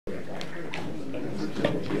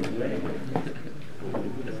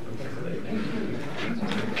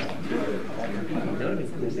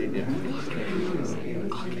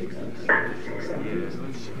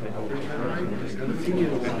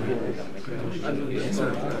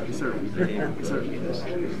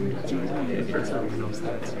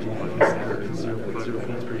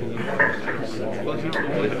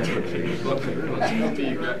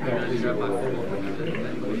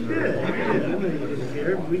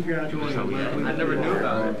We graduated. I never knew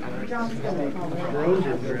about it.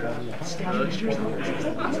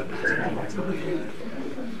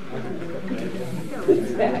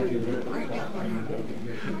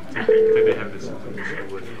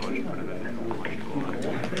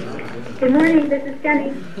 Good morning, this is Jenny.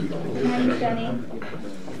 Good morning, Jenny.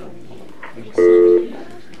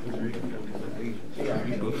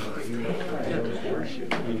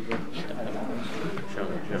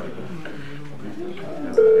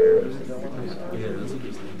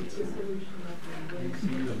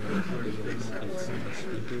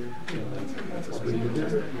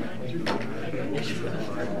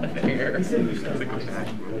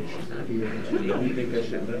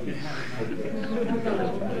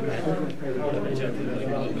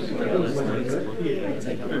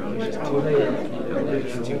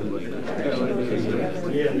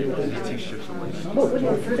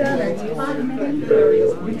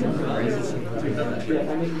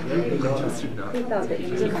 We thought that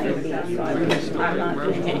you might be, so I'm not.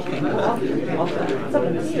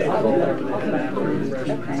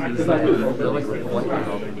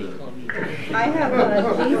 I have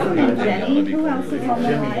Jason and Jenny. Who else is on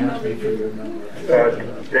the line?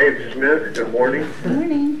 Dave Smith, good morning. Good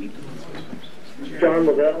morning. John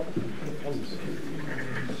Lavelle.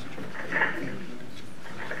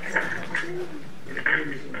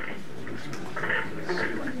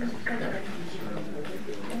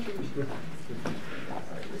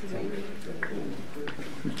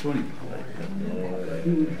 Which one?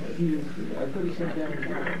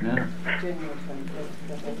 No.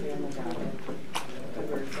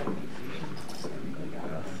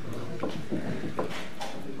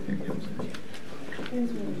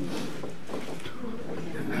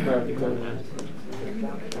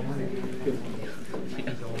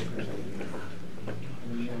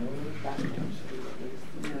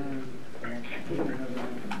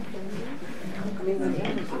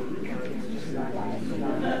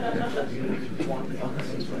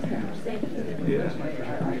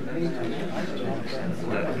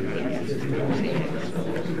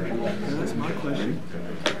 That's my question.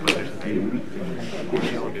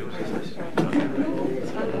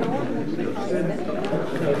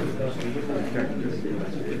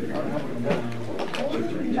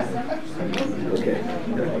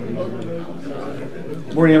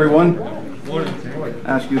 Good morning, everyone. Morning.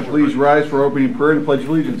 Ask you to please rise for opening prayer and pledge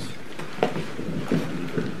allegiance.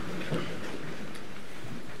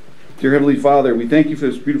 Dear Heavenly Father, we thank you for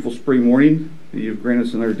this beautiful spring morning that you've granted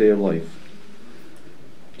us another day of life.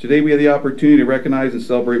 Today we have the opportunity to recognize and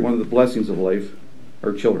celebrate one of the blessings of life,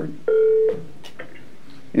 our children.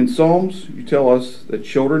 In Psalms, you tell us that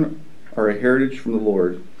children are a heritage from the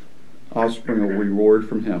Lord, offspring a reward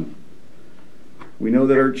from Him. We know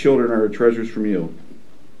that our children are treasures from you.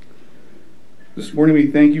 This morning we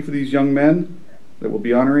thank you for these young men that we'll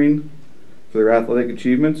be honoring for their athletic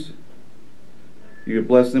achievements. You have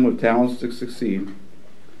blessed them with talents to succeed.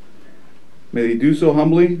 May they do so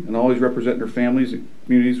humbly and always represent their families and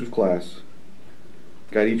communities with class.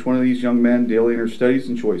 Guide each one of these young men daily in their studies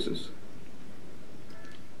and choices.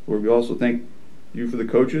 Lord, we also thank you for the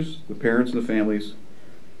coaches, the parents, and the families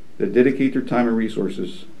that dedicate their time and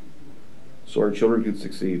resources so our children can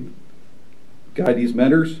succeed. Guide these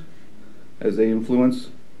mentors as they influence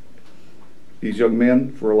these young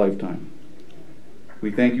men for a lifetime. We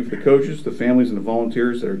thank you for the coaches, the families, and the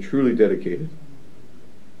volunteers that are truly dedicated.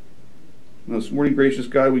 Now, this morning, gracious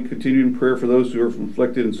God, we continue in prayer for those who are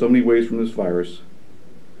afflicted in so many ways from this virus.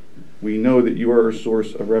 We know that you are our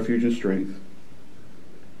source of refuge and strength.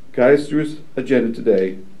 Guide us through this agenda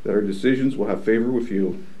today, that our decisions will have favor with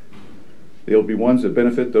you. They will be ones that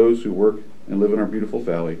benefit those who work and live in our beautiful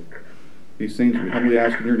valley. These things we humbly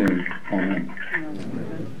ask in your name. Amen.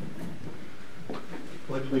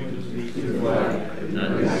 Pledge allegiance to the flag of the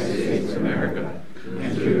United States of America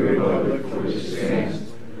and to the republic for which it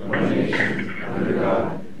stands, one nation, under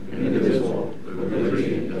God, indivisible, with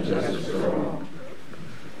liberty and justice for all.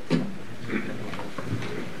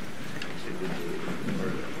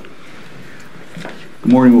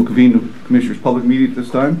 Good morning. We'll convene the Commissioners' public meeting at this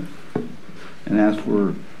time and ask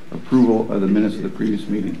for approval of the minutes of the previous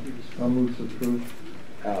meeting. I'll move to approve.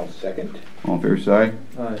 I'll second. All in favor, say aye.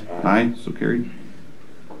 Aye. Aye, so carried.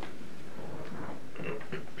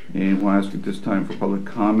 And we'll ask at this time for public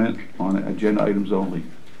comment on agenda items only.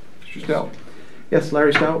 Mr. Stout. Yes,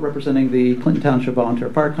 Larry Stout, representing the Clinton Township Volunteer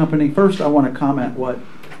Fire Company. First, I want to comment what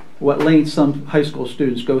lengths some high school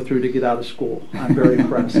students go through to get out of school. I'm very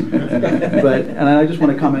impressed. And I just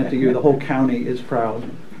want to comment to you, the whole county is proud,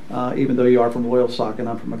 even though you are from Loyalsock and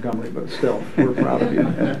I'm from Montgomery, but still, we're proud of you.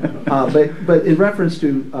 But in reference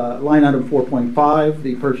to line item 4.5,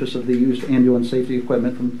 the purchase of the used ambulance safety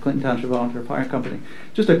equipment from Clinton Township Volunteer Fire Company,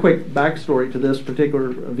 just a quick backstory to this particular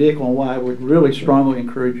vehicle and why I would really strongly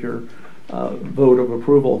encourage your vote of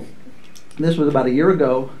approval. This was about a year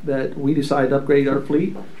ago that we decided to upgrade our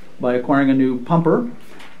fleet by acquiring a new pumper,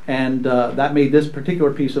 and that made this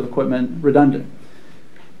particular piece of equipment redundant.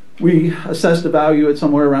 We assessed the value at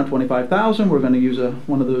somewhere around $25,000. We're going to use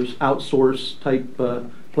one of those outsource type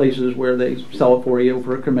places where they sell it for you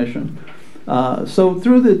for a commission. So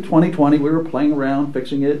through the 2020, we were playing around,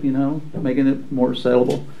 fixing it, making it more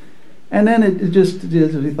sellable. And then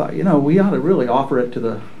we thought, we ought to really offer it to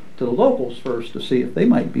the locals first to see if they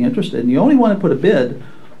might be interested. And the only one that put a bid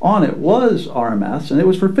on it was RMS, and it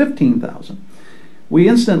was for $15,000. We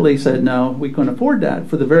instantly said no, we couldn't afford that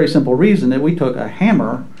for the very simple reason that we took a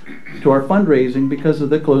hammer to our fundraising because of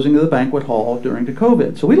the closing of the banquet hall during the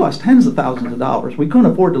COVID. So we lost tens of thousands of dollars. We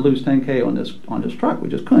couldn't afford to lose $10K on this truck. We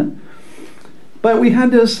just couldn't. But we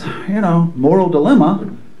had this, moral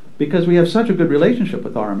dilemma because we have such a good relationship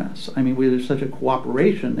with RMS. I mean, there's such a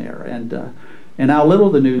cooperation there, and Al Little,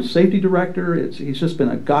 the new safety director, he's just been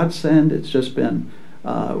a godsend. It's just been,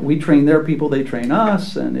 we train their people, they train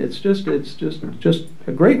us, and it's just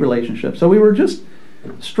a great relationship. So we were just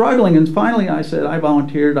struggling, and finally I said, I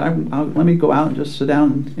volunteered, let me go out and just sit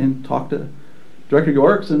down and talk to Director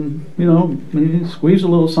Yorks and, maybe squeeze a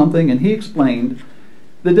little something, and he explained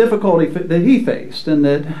the difficulty that he faced, and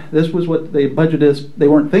that this was what they budgeted. They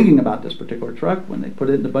weren't thinking about this particular truck when they put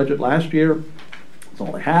it in the budget last year. That's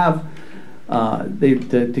all they have.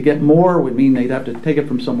 To get more would mean they'd have to take it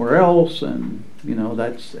from somewhere else, and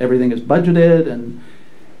that's everything is budgeted, and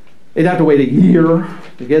they'd have to wait a year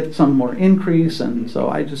to get some more increase. And so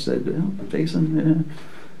I just said, Jason.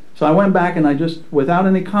 So I went back and I just, without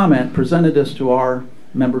any comment, presented this to our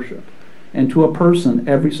membership, and to a person.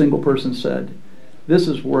 Every single person said, "This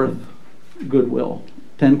is worth goodwill.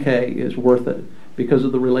 10K is worth it because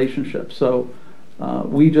of the relationship." So.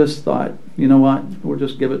 We just thought, you know what, we'll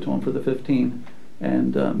just give it to them for the 15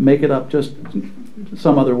 and make it up just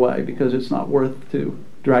some other way, because it's not worth to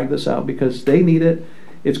drag this out, because they need it.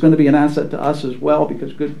 It's going to be an asset to us as well,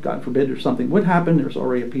 because God forbid there's something would happen. There's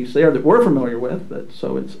already a piece there that we're familiar with,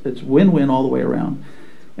 so it's win-win all the way around.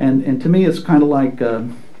 And to me, it's kind of like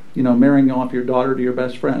marrying off your daughter to your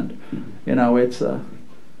best friend. It's a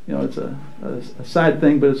sad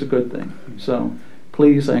thing, but it's a good thing. So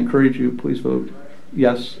please, I encourage you, please vote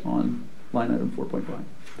yes on line item 4.5.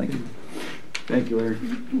 Thank you. Thank you, Larry.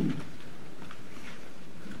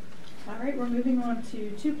 All right, we're moving on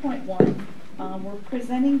to 2.1. We're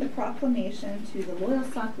presenting the proclamation to the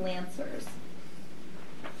Loyalsock Lancers.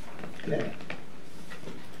 Okay.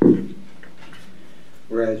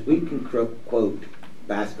 Whereas we can quote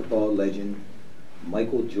basketball legend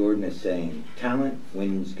Michael Jordan as saying, "Talent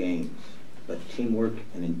wins games, but teamwork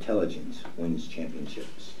and intelligence wins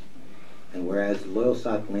championships." And whereas the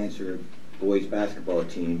Loyalsock Lancer boys basketball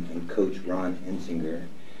team and coach Ron Ensinger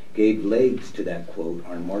gave legs to that quote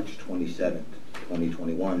on March 27th,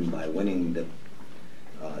 2021 by winning the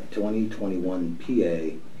 2021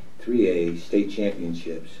 PA 3A state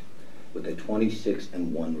championships with a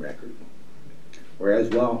 26-1 record. Whereas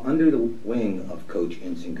while under the wing of Coach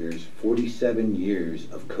Ensinger's 47 years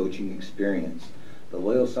of coaching experience, the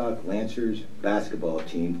Loyalsock Lancers basketball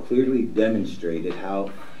team clearly demonstrated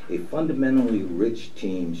how a fundamentally rich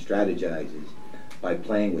team strategizes by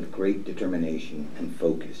playing with great determination and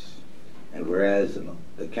focus. And whereas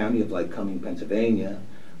the County of Lycoming, Pennsylvania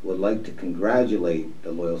would like to congratulate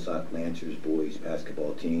the Loyalsock Lancers boys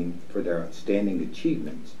basketball team for their outstanding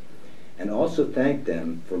achievements, and also thank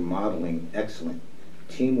them for modeling excellent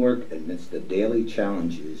teamwork amidst the daily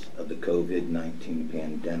challenges of the COVID-19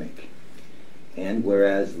 pandemic. And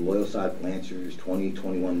whereas the Loyalsock Lancers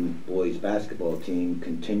 2021 boys basketball team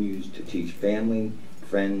continues to teach family,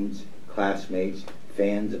 friends, classmates,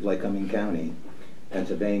 fans of Lycoming County,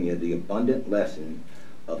 Pennsylvania, the abundant lesson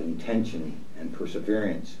of intention and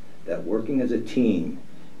perseverance that working as a team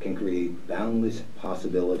can create boundless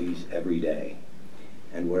possibilities every day.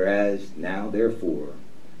 And whereas now, therefore,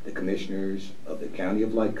 the Commissioners of the County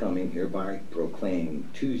of Lycoming hereby proclaim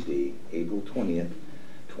Tuesday, April 20th,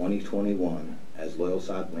 2021 as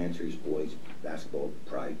Loyalsock Lancers Boys Basketball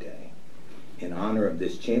Pride Day. in honor of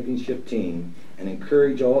this championship team and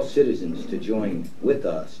encourage all citizens to join with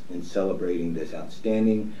us in celebrating this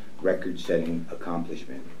outstanding record-setting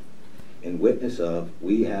accomplishment. In witness of,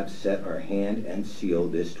 we have set our hand and seal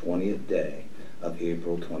this 20th day of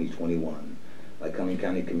April 2021. Lycoming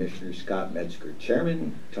County Commissioner Scott Metzger,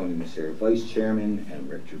 Chairman, Tony Macera, Vice Chairman, and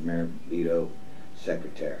Richard Marabito,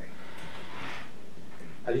 Secretary.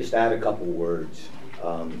 I just add a couple words.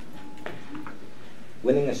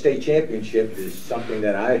 Winning a state championship is something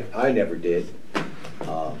that I never did.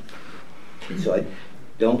 So I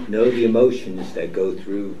don't know the emotions that go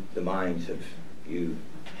through the minds of you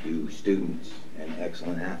students and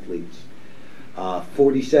excellent athletes.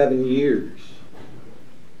 47 years.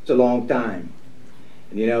 It's a long time.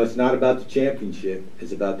 And you know, it's not about the championship,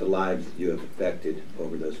 it's about the lives that you have affected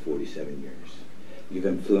over those 47 years. You've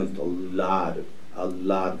influenced a lot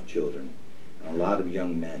of children, a lot of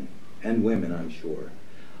young men and women, I'm sure,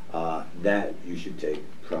 that you should take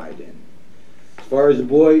pride in. As far as the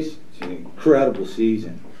boys, it's an incredible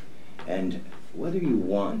season. And whether you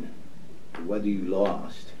won, or whether you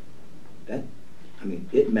lost,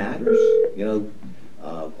 it matters. You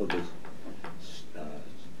know,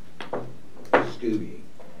 Scooby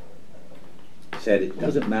said it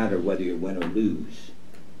doesn't matter whether you win or lose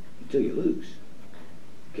until you lose.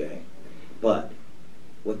 Okay? But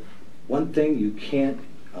one thing you can't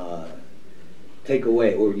take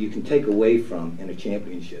away, or you can take away from in a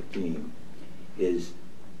championship team, is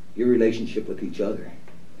your relationship with each other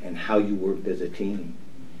and how you worked as a team.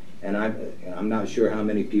 And I'm not sure how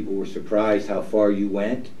many people were surprised how far you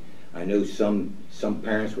went. I know some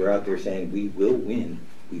parents were out there saying, we will win,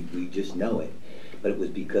 we just know it. But it was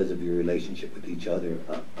because of your relationship with each other,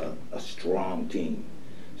 a strong team.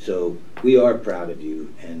 So we are proud of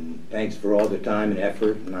you, and thanks for all the time and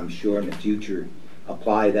effort, and I'm sure in the future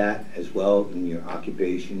apply that as well in your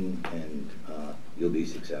occupation, and you'll be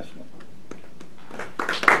successful.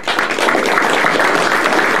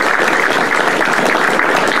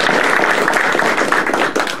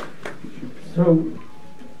 So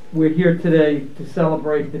we're here today to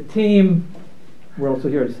celebrate the team. We're also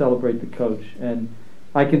here to celebrate the coach. And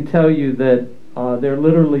I can tell you that there are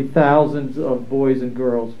literally thousands of boys and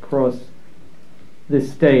girls across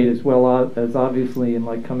this state, as well as obviously in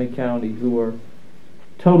Lycoming County, who are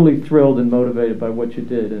totally thrilled and motivated by what you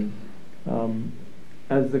did. And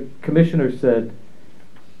as the commissioner said,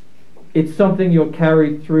 it's something you'll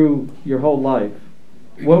carry through your whole life.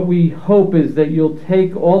 What we hope is that you'll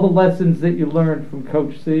take all the lessons that you learned from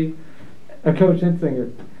Coach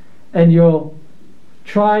Insinger, and you'll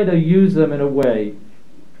try to use them in a way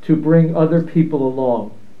to bring other people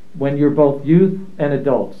along when you're both youth and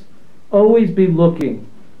adults. Always be looking.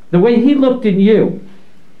 The way he looked in you,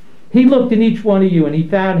 he looked in each one of you, and he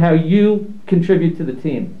found how you contribute to the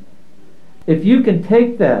team. If you can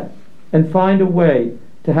take that and find a way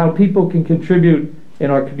to how people can contribute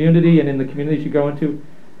in our community and in the communities you go into,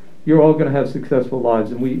 you're all going to have successful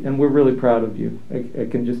lives, and we're really proud of you. I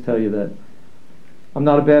can just tell you that. I'm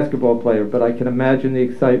not a basketball player, but I can imagine the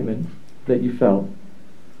excitement that you felt.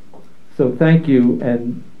 So thank you,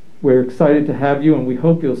 and we're excited to have you, and we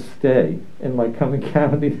hope you'll stay in Lycoming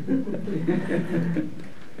County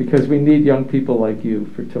because we need young people like you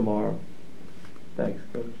for tomorrow. Thanks,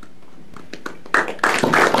 Coach.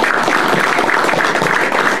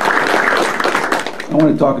 I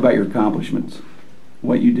want to talk about your accomplishments,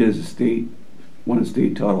 what you did as a state, won a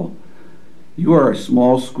state title. You are a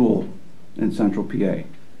small school in Central PA.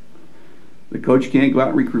 The coach can't go out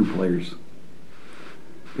and recruit players.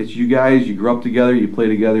 It's you guys, you grew up together, you play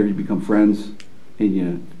together, you become friends, and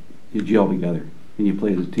you gel together, and you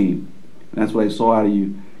play as a team. And that's what I saw out of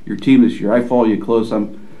your team this year. I follow you close.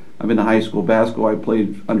 I'm in the high school basketball. I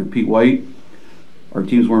played under Pete White. Our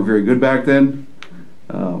teams weren't very good back then.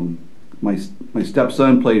 My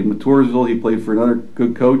stepson played in Matoursville. He played for another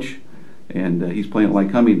good coach, and he's playing at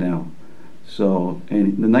Lycoming now. So,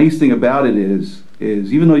 and the nice thing about it is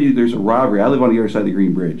even though there's a rivalry, I live on the other side of the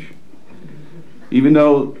Green Bridge. Even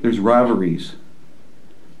though there's rivalries,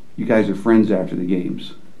 you guys are friends after the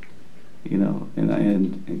games, you know.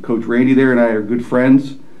 And Coach Randy there and I are good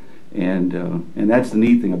friends, and that's the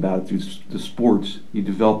neat thing about it. Through the sports, you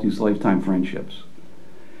develop these lifetime friendships.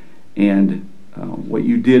 And what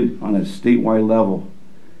you did on a statewide level,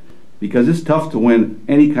 because it's tough to win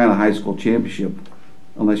any kind of high school championship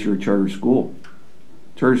unless you're a charter school.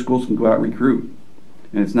 Charter schools can go out and recruit,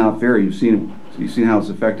 and it's not fair. You've seen how it's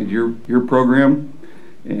affected your program,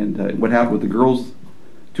 and what happened with the girls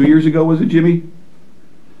 2 years ago, was it, Jimmy?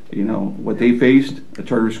 You know what they faced, a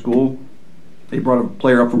charter school. They brought a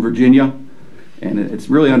player up from Virginia, and it's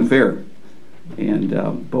really unfair. And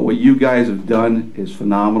but what you guys have done is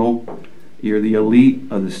phenomenal. You're the elite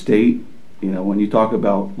of the state. You know, when you talk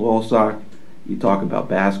about Loyalsock, you talk about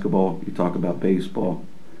basketball, you talk about baseball.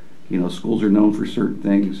 You know, schools are known for certain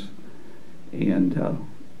things, and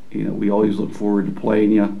you know, we always look forward to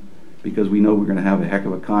playing you because we know we're going to have a heck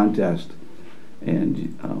of a contest.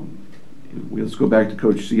 And let's go back to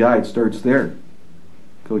Coach CI. It starts there.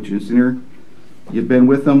 Coach Insinger, you've been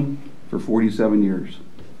with them for 47 years.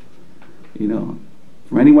 You know,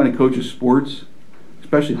 from anyone that coaches sports,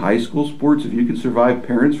 especially high school sports, if you can survive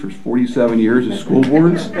parents for 47 years as school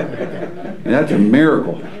boards, that's a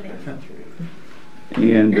miracle.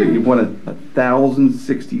 And you won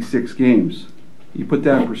 1,066 games. You put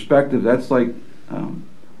that in perspective, that's like,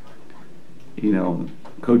 you know,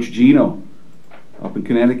 Coach Gino up in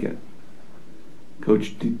Connecticut,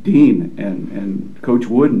 Coach Dean and Coach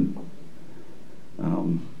Wooden,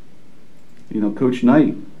 you know, Coach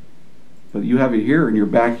Knight. But you have it here in your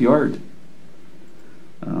backyard.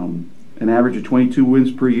 An average of 22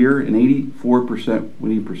 wins per year and 84%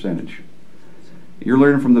 winning percentage. You're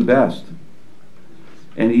learning from the best.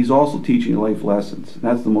 And he's also teaching life lessons.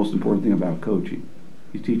 That's the most important thing about coaching.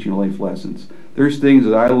 He's teaching life lessons. There's things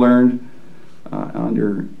that I learned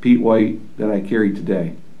under Pete White that I carry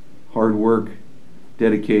today. Hard work,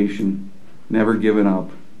 dedication, never giving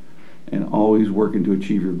up, and always working to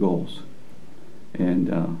achieve your goals.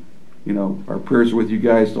 And you know, our prayers are with you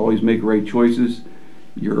guys to always make right choices.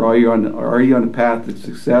 You're already on the path to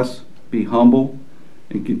success. Be humble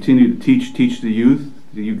and continue to teach the youth.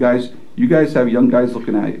 You guys have young guys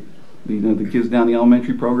looking at you. You know, the kids down the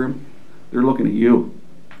elementary program, they're looking at you.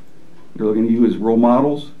 They're looking at you as role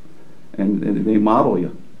models, and they model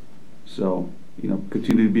you. So, you know,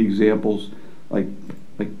 continue to be examples like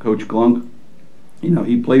Coach Glunk. You know,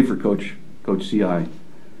 he played for Coach CI,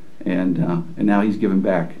 and now he's giving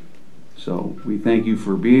back. So we thank you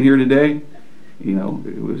for being here today. You know,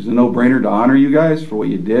 it was a no-brainer to honor you guys for what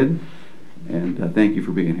you did, and thank you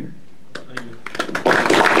for being here.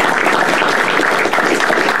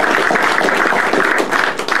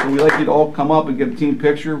 So we'd like you to all come up and get a team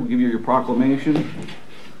picture. We'll give you your proclamation,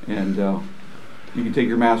 and you can take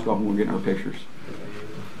your mask off and we're getting our pictures.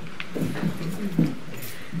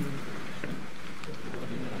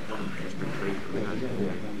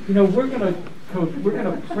 You know, we're gonna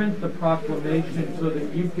print the proclamation so that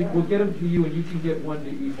we'll get them to you and you can get one to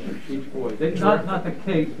each boy. Not the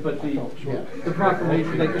case, but the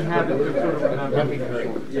proclamation. They can have it to sort of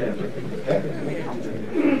remember. Yeah.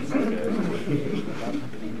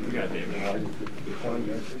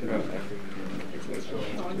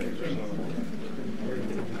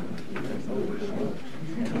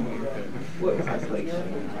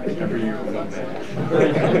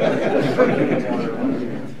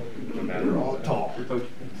 They're all tall.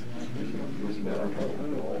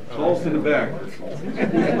 Tallest in the back.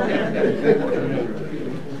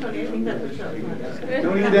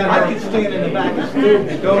 I can stand in the back of the school.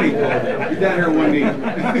 Tony, you're down here one knee.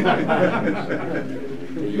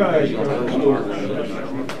 You guys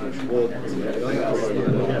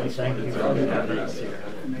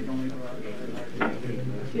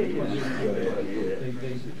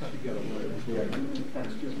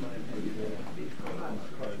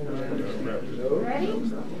Ready?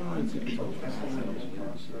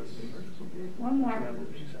 One more.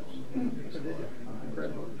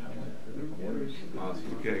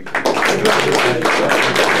 Awesome. Okay. But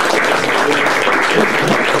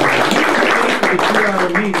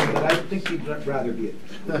I think he'd rather be it.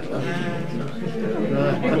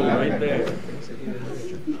 Right there.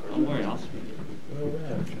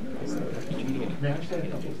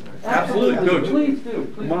 Absolutely, Coach. Please do.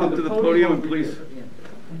 Please Come on up do. to the podium and please.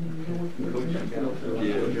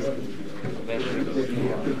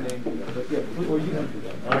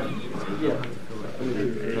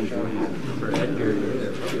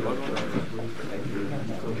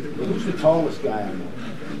 Who's the tallest guy on there?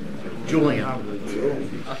 Julian.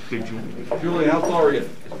 Julie, how tall are you?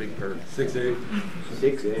 6'8".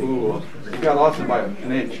 6'8". Ooh, you got Austin by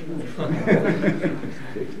an inch.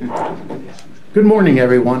 Good morning,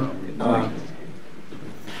 everyone.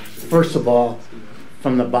 First of all,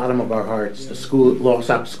 from the bottom of our hearts, the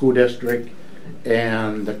Loyalsock School District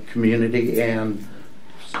and the community, and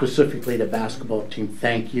specifically the basketball team,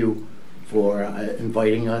 thank you for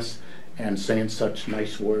inviting us and saying such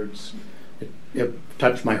nice words. It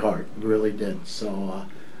touched my heart, it really did. So,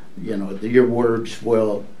 you know, your words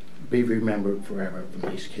will be remembered forever from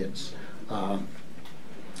these kids.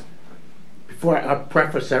 before I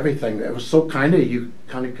preface everything, it was so kind of you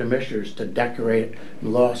county commissioners to decorate in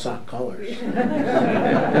Loyalsock colors.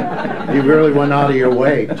 You really went out of your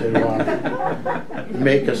way to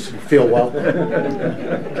make us feel welcome.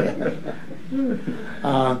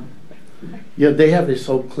 They have this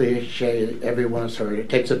old cliche that everyone has heard, it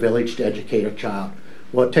takes a village to educate a child.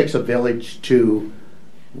 Well, it takes a village to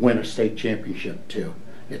win a state championship too.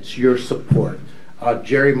 It's your support.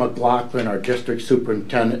 Jerry McLaughlin, our district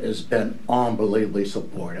superintendent, has been unbelievably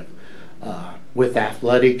supportive with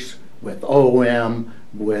athletics, with OM,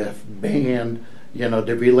 with band,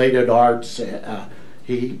 the related arts.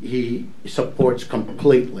 He supports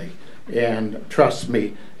completely. And trust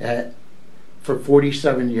me, for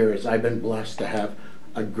 47 years, I've been blessed to have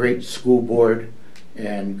a great school board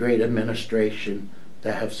and great administration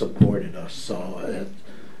that have supported us. So,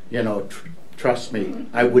 trust me,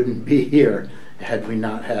 I wouldn't be here had we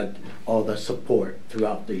not had all the support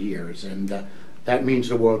throughout the years. And that means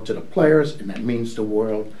the world to the players, and that means the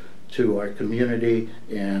world to our community,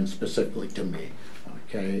 and specifically to me.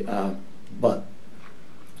 Okay,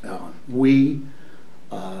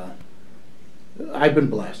 I've been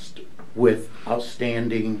blessed with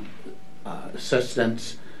outstanding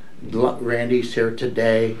assistants. Randy's here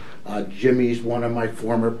today. Jimmy's one of my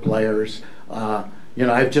former players.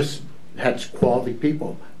 I've just had quality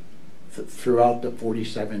people throughout the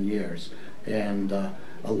 47 years, and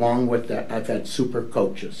along with that, I've had super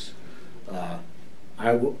coaches.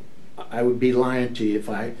 I would be lying to you if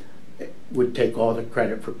I would take all the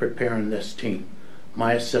credit for preparing this team.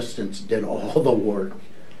 My assistants did all the work.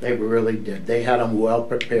 They really did. They had them well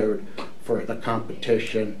prepared for the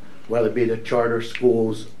competition, whether it be the charter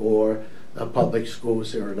schools or the public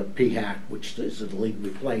schools or the PHAC, which is the league we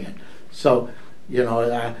play in. So,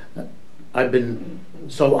 I've been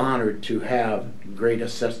so honored to have great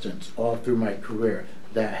assistants all through my career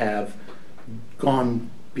that have gone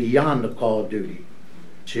beyond the call of duty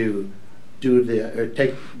to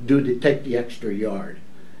take the extra yard,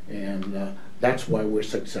 and that's why we're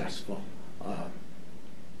successful.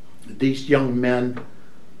 These young men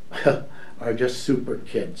are just super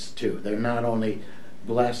kids too. They're not only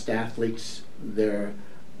blessed athletes, they're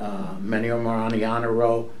many of them are on the honor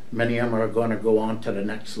roll. Many of them are going to go on to the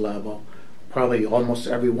next level. Probably almost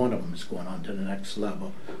every one of them is going on to the next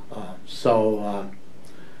level. So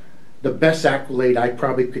the best accolade I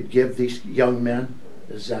probably could give these young men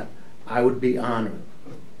is that I would be honored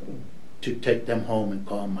to take them home and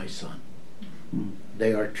call them my son.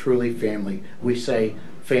 They are truly family. We say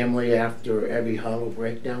family after every huddle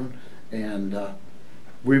breakdown, and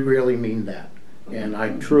we really mean that. And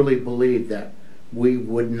I truly believe that we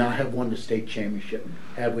would not have won the state championship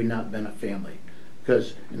had we not been a family.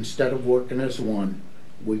 Because instead of working as one,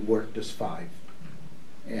 we worked as five.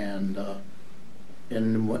 And the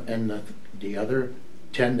other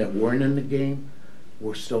 10 that weren't in the game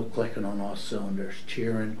were still clicking on all cylinders,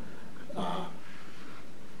 cheering,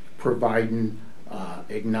 providing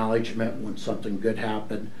acknowledgement when something good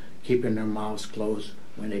happened, keeping their mouths closed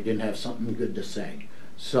when they didn't have something good to say.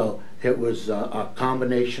 So it was a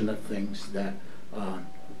combination of things that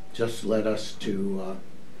just led us to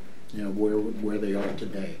where they are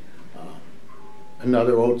today.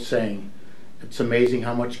 Another old saying, it's amazing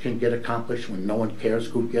how much can get accomplished when no one cares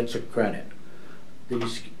who gets a credit.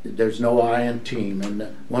 There's no I in team,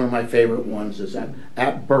 and one of my favorite ones is that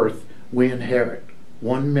at birth we inherit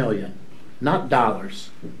 1 million, not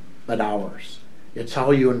dollars, but hours. It's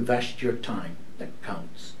how you invest your time that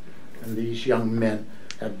counts. And these young men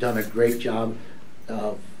have done a great job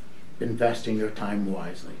of investing their time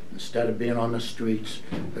wisely. Instead of being on the streets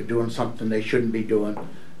or doing something they shouldn't be doing,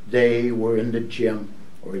 they were in the gym,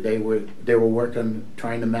 or they were working,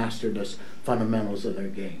 trying to master the fundamentals of their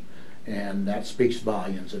game. And that speaks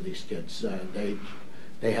volumes of these kids.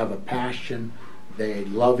 They have a passion, they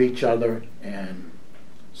love each other, and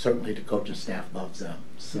certainly the coaching staff loves them.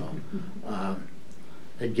 So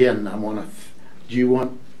again, do you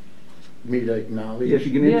want me to acknowledge? Yes,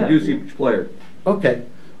 you can introduce each player. Okay.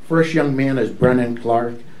 First young man is Brennan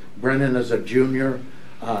Clark. Brennan is a junior.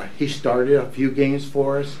 He started a few games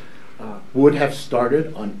for us. Would have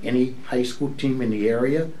started on any high school team in the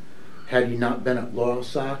area had he not been at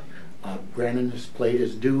Loyalsock. Brennan has played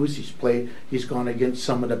his dues. He's gone against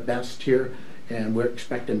some of the best here, and we're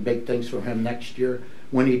expecting big things from him next year.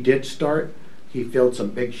 When he did start, he filled some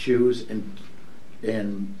big shoes and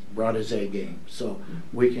brought his A game. So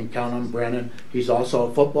we can count on Brennan. He's also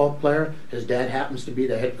a football player. His dad happens to be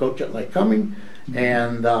the head coach at Lycoming,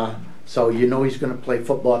 and so he's going to play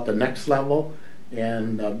football at the next level.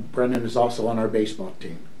 And Brennan is also on our baseball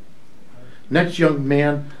team. Next young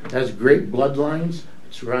man has great bloodlines.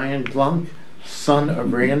 It's Ryan Glunk. son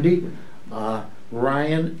of Randy.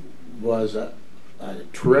 Ryan was a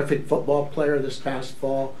terrific football player this past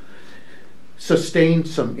fall. Sustained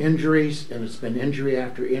some injuries, and it's been injury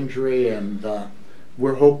after injury, and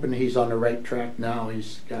we're hoping he's on the right track now.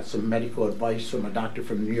 He's got some medical advice from a doctor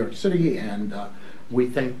from New York City, and we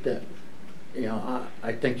think that,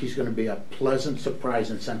 I think he's going to be a pleasant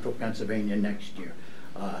surprise in Central Pennsylvania next year.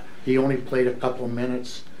 He only played a couple of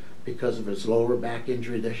minutes because of his lower back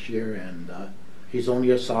injury this year, and he's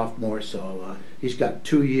only a sophomore, so he's got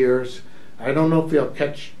 2 years. I don't know if he'll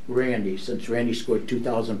catch Randy, since Randy scored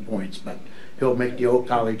 2,000 points, but he'll make the old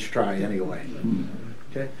college try anyway.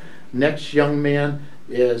 Okay. Next young man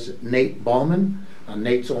is Nate Ballman.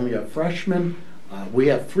 Nate's only a freshman. We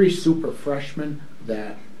have 3 super freshmen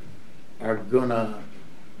that are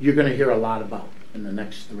you're gonna hear a lot about in the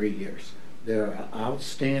next 3 years. They're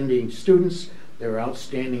outstanding students, they're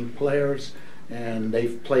outstanding players, and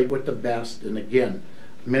they've played with the best. And again,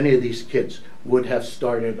 many of these kids would have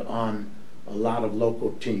started on a lot of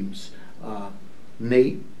local teams.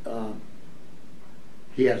 Nate,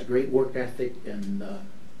 he has great work ethic, and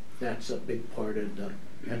that's a big part of the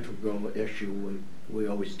integral issue we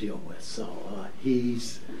always deal with. So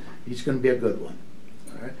he's going to be a good one.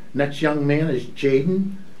 All right. Next young man is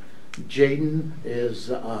Jaden. Jaden is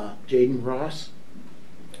Jaden Ross.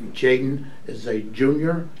 Jaden is a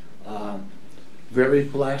junior, very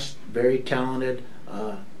blessed, very talented.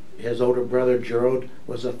 His older brother Gerald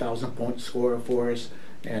was a 1,000-point scorer for us,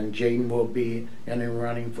 and Jaden will be in the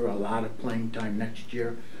running for a lot of playing time next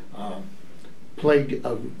year. Played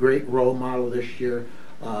a great role model this year,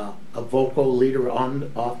 a vocal leader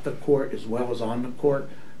off the court as well as on the court,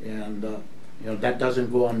 and that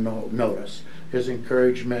doesn't go unnoticed. His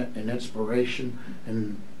encouragement and inspiration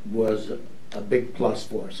was a big plus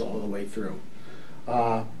for us all the way through.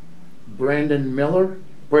 Braden Miller,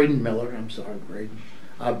 Braden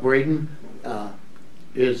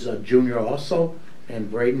is a junior also,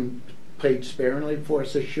 and Braden played sparingly for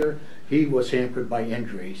us this year. He was hampered by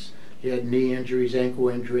injuries. He had knee injuries, ankle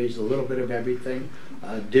injuries, a little bit of everything.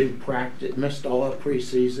 Didn't practice, missed all of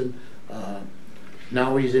preseason.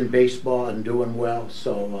 Now he's in baseball and doing well,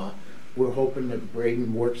 so we're hoping that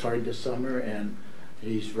Braden works hard this summer and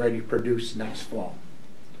he's ready to produce next fall.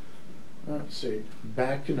 Let's see,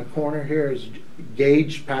 back in the corner here is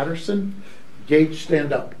Gage Patterson. Gage,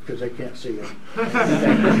 stand up, because I can't see you.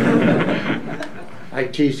 I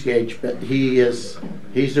tease Gage, but he's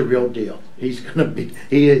the real deal.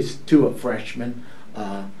 He is too a freshman,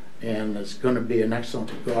 and is going to be an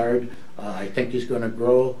excellent guard. I think he's going to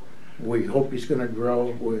grow. We hope he's going to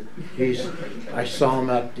grow. I saw him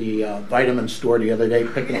at the vitamin store the other day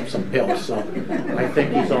picking up some pills, so I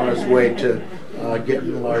think he's on his way to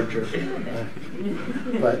getting larger.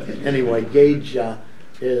 But anyway, Gage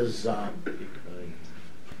is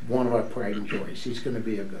one of our pride and joys. He's going to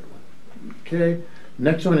be a good one. Okay,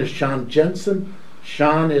 next one is Sean Jensen.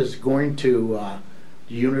 Sean is going to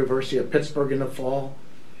the University of Pittsburgh in the fall.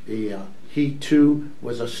 He too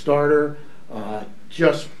was a starter,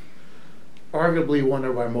 just arguably one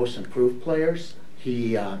of our most improved players.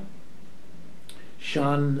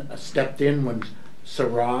 Sean stepped in when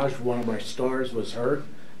Siraj, one of our stars, was hurt,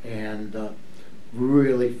 and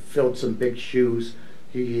really filled some big shoes.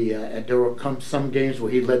 There will come some games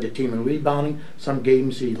where he led the team in rebounding, some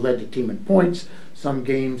games he led the team in points, some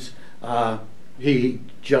games he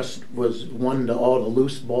just was won all the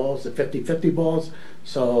loose balls, the 50-50 balls.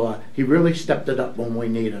 So he really stepped it up when we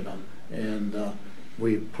needed him, and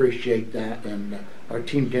we appreciate that. And our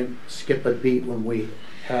team didn't skip a beat when we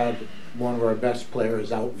had one of our best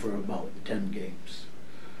players out for about 10 games.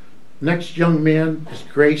 Next young man is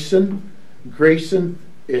Grayson. Grayson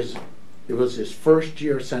it was his first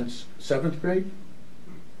year since 7th grade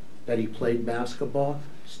that he played basketball.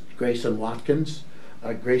 Grayson Watkins.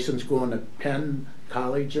 Grayson's going to Penn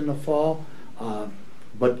College in the fall.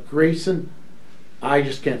 But Grayson, I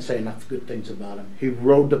just can't say enough good things about him. He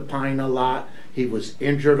rode the pine a lot. He was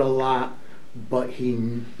injured a lot. But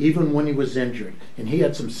even when he was injured, and he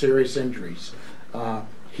had some serious injuries,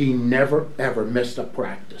 he never ever missed a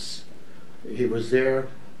practice. He was there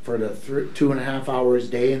for the 2.5 hours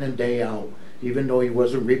day in and day out, even though he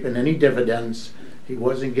wasn't reaping any dividends. He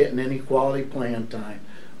wasn't getting any quality playing time.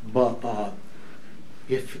 But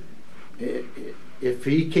if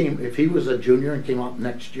he was a junior and came out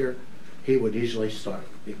next year, he would easily start,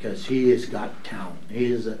 because he has got talent.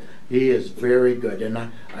 He is very good,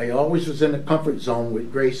 and I always was in a comfort zone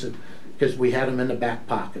with Grayson, because we had him in the back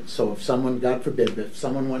pocket. So if someone, God forbid, if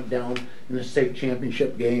someone went down in the state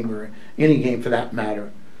championship game or any game for that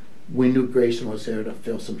matter, we knew Grayson was there to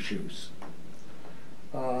fill some shoes.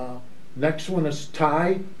 Next one is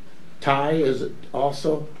Ty. Ty is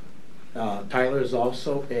also, Tyler is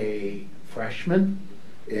also a freshman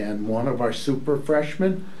and one of our super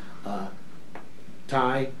freshmen.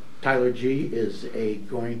 Tyler G is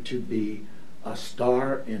going to be a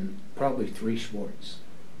star in probably 3 sports: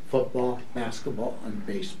 football, basketball, and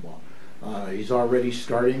baseball. He's already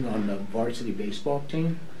starting on the varsity baseball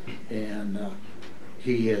team, and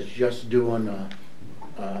he is just doing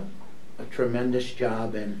a tremendous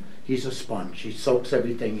job, and he's a sponge. He soaks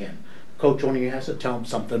everything in. Coach only has to tell him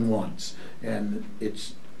something once, and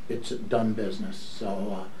it's done business.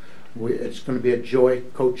 So it's going to be a joy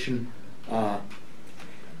coaching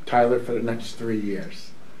Tyler for the next 3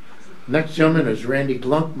 years. Next gentleman is Randy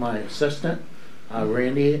Glunk, my assistant.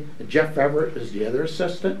 Jeff Everett is the other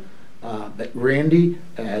assistant. But Randy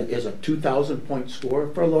is a 2,000 point scorer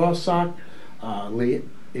for Loyalsock.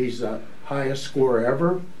 He's the highest scorer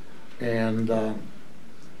ever, and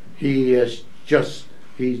he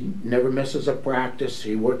never misses a practice.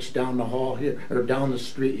 He works down the hall here, or down the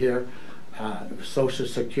street here, Social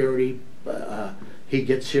Security. He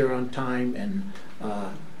gets here on time, and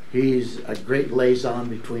he's a great liaison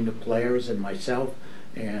between the players and myself,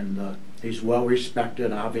 and he's well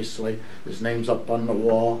respected, obviously. His name's up on the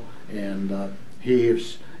wall, and he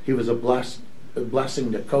was a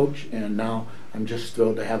blessing to coach, and now I'm just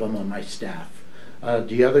thrilled to have him on my staff.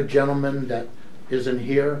 The other gentleman that isn't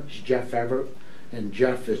here is Jeff Everett, and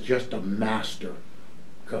Jeff is just a master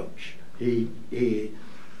coach. He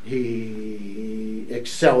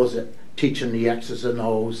excels at teaching the X's and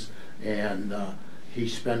O's, and he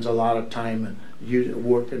spends a lot of time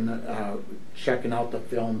working, checking out the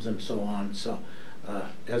films and so on. So,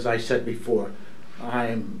 as I said before,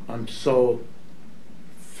 I'm so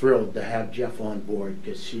thrilled to have Jeff on board,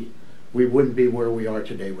 because we wouldn't be where we are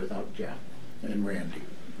today without Jeff and Randy.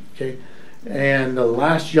 Okay, and the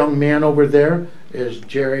last young man over there is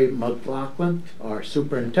Jerry McLaughlin, our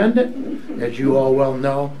superintendent. As you all well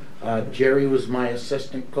know, Jerry was my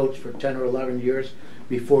assistant coach for 10 or 11 years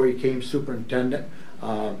before he became superintendent,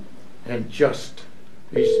 and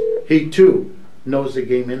he too knows the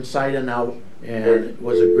game inside and out, and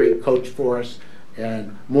was a great coach for us.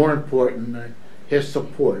 And more important, his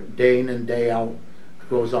support day in and day out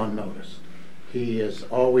goes unnoticed. He is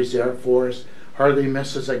always there for us, hardly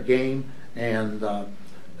misses a game, and the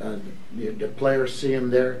players see him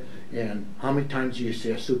there. And how many times do you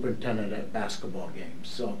see a superintendent at basketball games?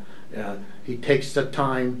 So he takes the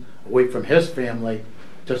time away from his family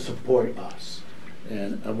to support us.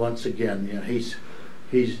 And once again, he's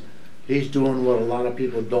doing what a lot of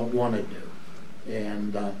people don't want to do,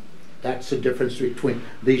 and that's the difference between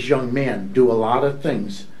these young men. Do a lot of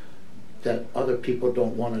things that other people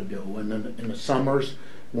don't want to do. And in the summers,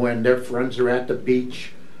 when their friends are at the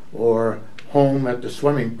beach or home at the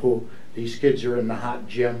swimming pool, these kids are in the hot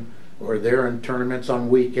gym, or they're in tournaments on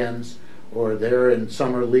weekends, or they're in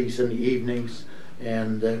summer leagues in the evenings,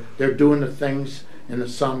 and they're doing the things in the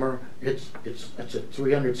summer. It's a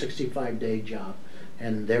 365-day job,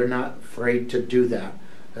 and they're not afraid to do that.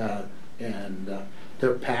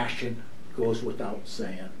 Their passion goes without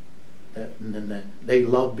saying. And then they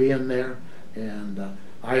love being there, and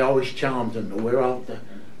I always challenge them to wear out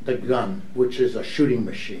the gun, which is a shooting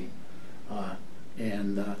machine.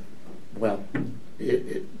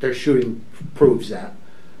 Their shooting proves that.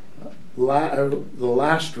 The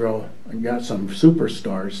last row, I got some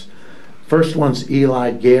superstars. First one's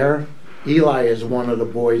Eli Gare. Eli is one of the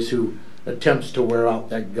boys who attempts to wear out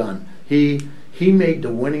that gun. He made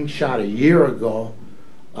the winning shot a year ago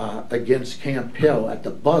against Camp Hill at the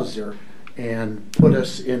buzzer, and put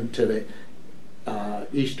us into the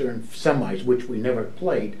Eastern semis, which we never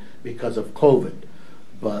played because of COVID.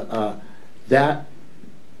 But that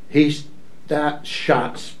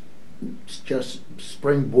shot just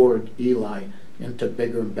springboard Eli into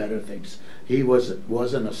bigger and better things. He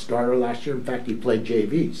wasn't a starter last year. In fact, he played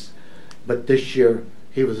JVs. But this year,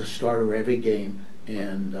 he was a starter every game,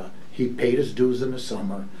 and he paid his dues in the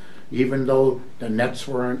summer. Even though the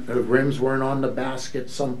rims weren't on the basket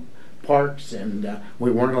some parks, and we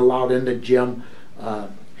weren't allowed in the gym,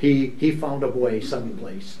 he found a way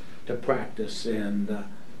someplace to practice, and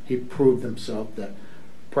he proved himself that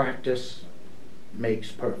practice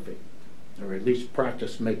makes perfect, or at least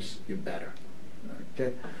practice makes you better.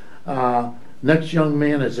 Okay. Next young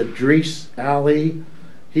man is Idris Ali.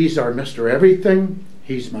 He's our Mr. Everything.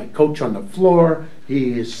 He's my coach on the floor.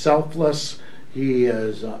 He is selfless. He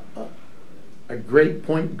is a great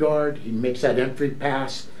point guard. He makes that entry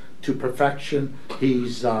pass to perfection.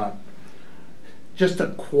 He's just a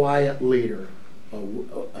quiet leader,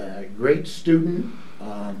 a great student.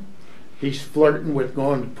 He's flirting with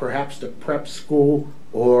going perhaps to prep school,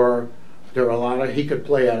 or there are a lot of, he could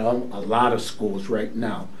play at a lot of schools right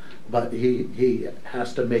now, but he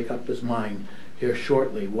has to make up his mind here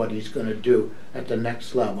shortly what he's going to do at the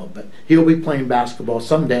next level. But he'll be playing basketball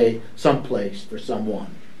someday, someplace for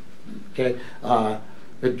someone. Okay,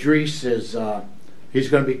 Idris is he's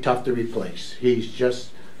going to be tough to replace. He's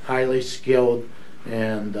just highly skilled,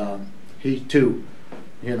 and he too,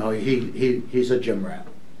 you know, he's a gym rat.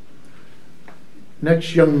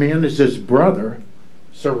 Next young man is his brother,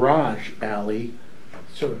 Siraj Ali.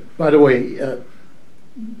 So, by the way,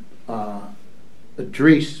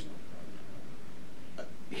 Idris,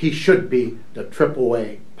 he should be the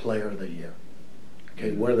AAA Player of the Year.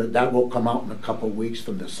 Okay, whether that will come out in a couple of weeks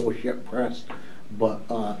from the Associate Press, but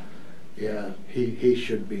yeah, he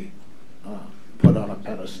should be put on a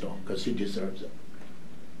pedestal because he deserves it.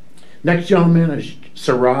 Next gentleman is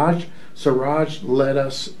Siraj. Siraj led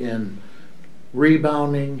us in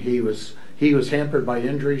rebounding. He was hampered by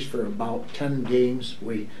injuries for about 10 games.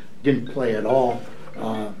 We didn't play at all,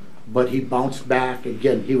 but he bounced back.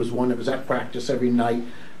 Again, he was one that was at practice every night,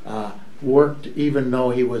 worked even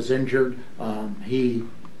though he was injured.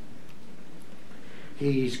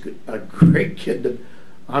 He's a great kid.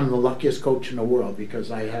 I'm the luckiest coach in the world because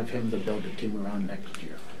I have him to build a team around next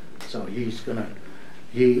year. So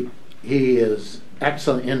he is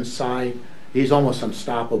excellent inside. He's almost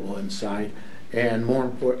unstoppable inside. And more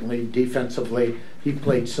importantly, defensively, he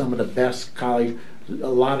played some of the best college, a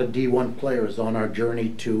lot of D1 players on our journey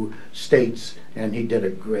to states, and he did a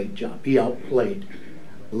great job. He outplayed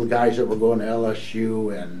the guys that were going to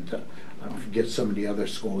LSU and I forget some of the other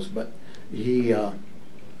schools, but he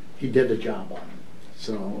did the job on him.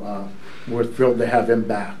 So we're thrilled to have him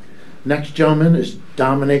back. Next gentleman is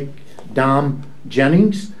Dom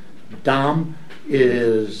Jennings. Dom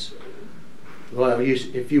is, well,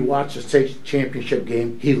 if you watch the state championship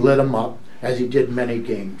game, he lit him up, as he did many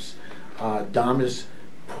games. Dom is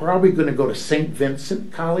probably going to go to St.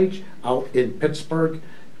 Vincent College out in Pittsburgh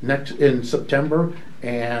in September,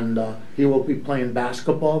 and he will be playing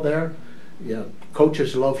basketball there. Yeah,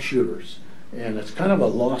 coaches love shooters, and it's kind of a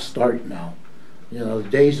lost art now. You know, the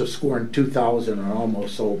days of scoring 2,000 are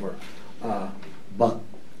almost over, but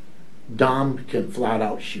Dom can flat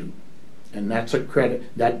out shoot. And that's a credit.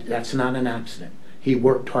 That's not an accident. He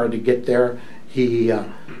worked hard to get there. He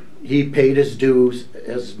paid his dues,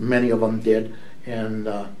 as many of them did, and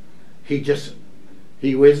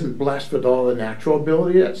he wasn't blessed with all the natural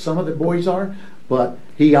ability that some of the boys are, but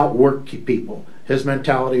he outworked people. His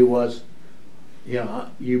mentality was, you know,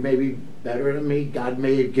 you may be better than me. God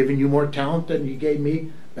may have given you more talent than you gave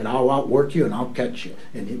me, but I'll outwork you and I'll catch you.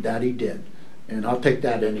 And that he did, and I'll take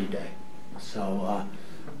that any day. So.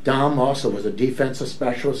 Dom also was a defensive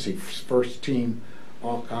specialist. He was first team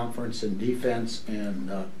all conference in defense, and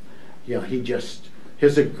you know,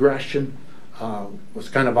 his aggression was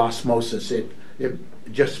kind of osmosis. It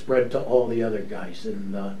just spread to all the other guys,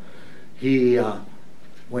 and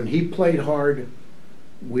when he played hard,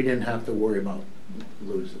 we didn't have to worry about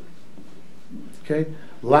losing. Okay.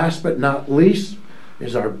 Last but not least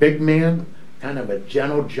is our big man, kind of a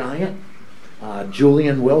gentle giant,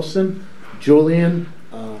 Julian Wilson. Julian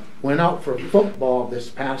went out for football this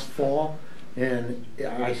past fall, and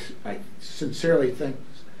I sincerely think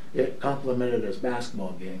it complemented his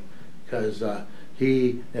basketball game because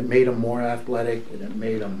it made him more athletic and it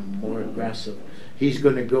made him more aggressive. He's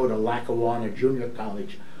going to go to Lackawanna Junior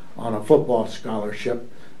College on a football scholarship,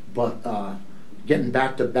 but getting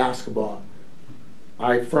back to basketball,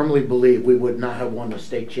 I firmly believe we would not have won the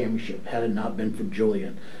state championship had it not been for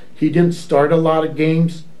Julian. He didn't start a lot of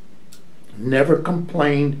games, never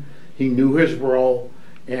complained. He knew his role,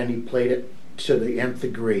 and he played it to the nth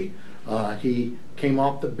degree. He came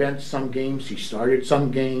off the bench some games. He started some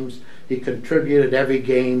games. He contributed every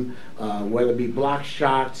game, whether it be block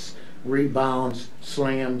shots, rebounds,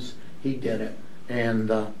 slams. He did it, and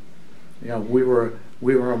you know, we were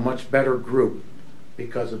a much better group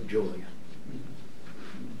because of Julian.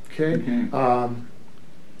 Okay.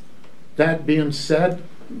 That being said,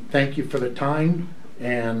 thank you for the time,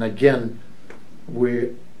 and again,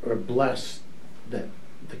 we are blessed that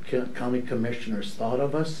the county commissioners thought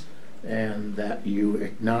of us and that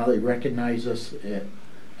you recognize us. It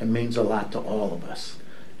means a lot to all of us.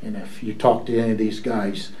 And if you talk to any of these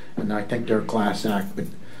guys, and I think they're a class act, but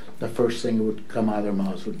the first thing that would come out of their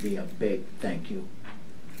mouths would be a big thank you.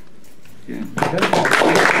 Yeah.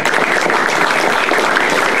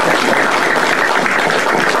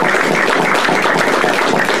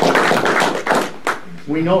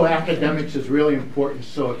 We know academics is really important,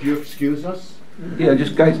 so if you excuse us. Yeah,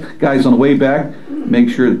 just guys on the way back, make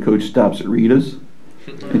sure the coach stops at Rita's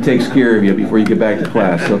and takes care of you before you get back to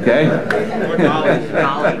class, okay?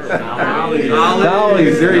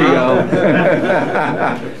 Dolly's, there you go.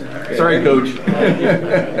 Sorry, coach.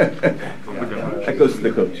 That goes to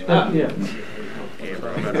the coach. Yeah.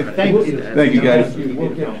 Thank you. Thank you, guys.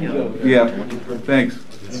 We'll get you going. Yeah, thanks.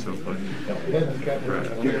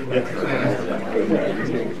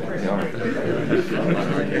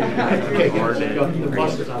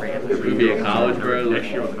 We'll be at college, bro.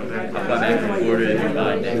 I'll come back from Florida and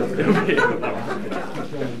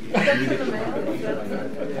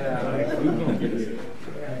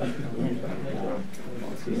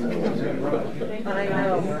I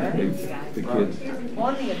know, right? The kids.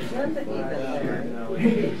 On the agenda even there.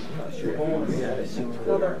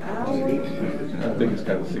 So they're out. I think it's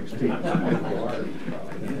got a 16. It's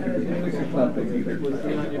not big either.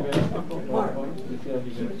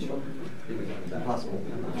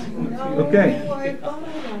 Okay.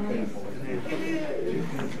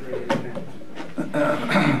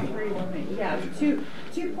 Yeah,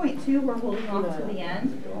 2.2 we're holding off to the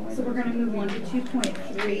end, so we're going to move on to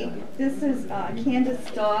 2.3. This is Candace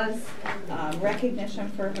Dawes' recognition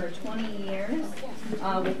for her 20 years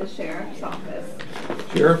with the Sheriff's Office.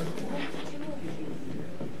 Sheriff?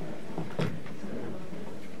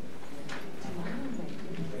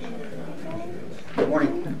 Good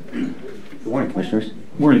morning. Good morning, Commissioners.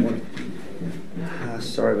 Morning.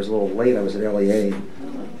 Sorry I was a little late. I was at LEA.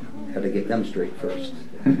 Had to get them straight first.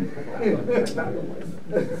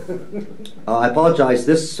 I apologize.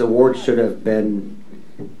 This award should have been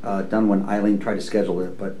done when Eileen tried to schedule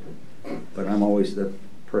it, but I'm always the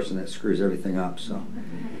person that screws everything up. So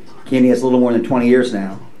Candy has a little more than 20 years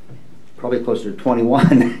now, probably closer to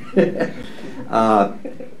 21.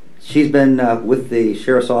 She's been with the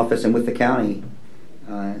Sheriff's Office and with the county.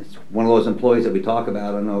 It's one of those employees that we talk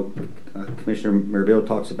about. I know Commissioner Mirabile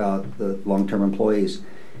talks about the long-term employees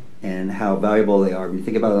and how valuable they are. When you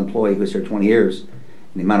think about an employee who's here 20 years, and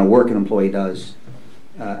the amount of work an employee does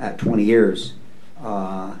at 20 years,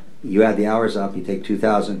 you add the hours up, you take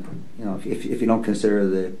 2,000. You know, if you don't consider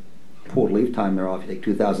the pooled leave time they're off, you take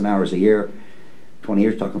 2,000 hours a year. 20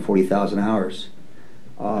 years, talking 40,000 hours.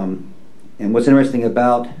 And what's interesting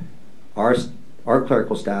about our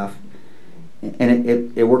clerical staff,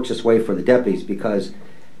 and it works this way for the deputies, because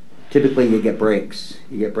typically you get breaks.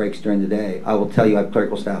 You get breaks during the day. I will tell you I have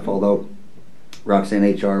clerical staff, although Roxanne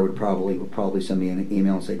HR would probably send me an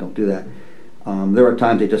email and say don't do that. There are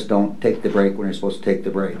times they just don't take the break when they're supposed to take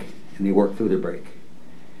the break, and they work through their break.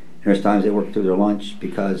 And there's times they work through their lunch,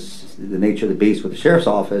 because the nature of the beast with the Sheriff's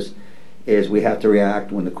Office is we have to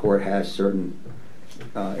react when the court has certain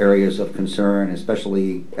areas of concern,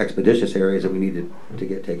 especially expeditious areas that we need to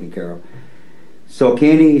get taken care of. So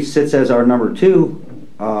Candy sits as our number 2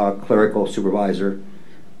 clerical supervisor.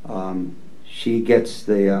 She gets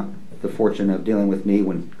the fortune of dealing with me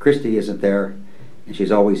when Christy isn't there, and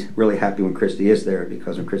she's always really happy when Christy is there,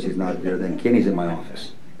 because when Christy's not there, then Candy's in my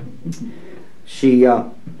office. She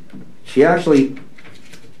actually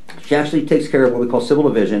takes care of what we call civil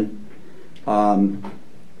division.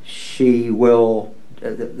 She will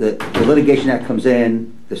the litigation that comes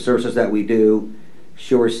in, the services that we do,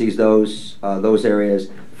 she oversees those areas.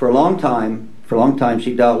 For a long time,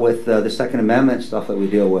 she dealt with the Second Amendment stuff that we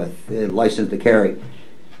deal with, license to carry.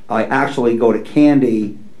 I actually go to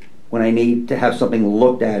Candy when I need to have something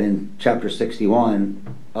looked at in Chapter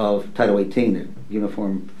 61 of Title 18, the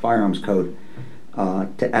Uniform Firearms Code,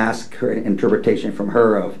 to ask her an interpretation from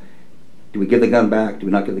her of, do we give the gun back? Do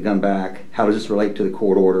we not give the gun back? How does this relate to the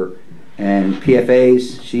court order? And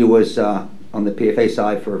PFAs, she was on the PFA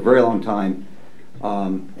side for a very long time,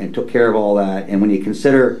 and took care of all that. And when you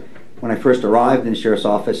consider, when I first arrived in the Sheriff's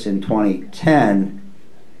Office in 2010,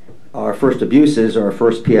 our first abuses, or our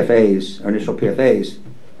first PFAs, our initial PFAs,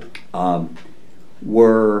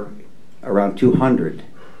 were around 200.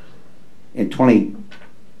 In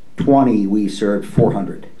 2020, we served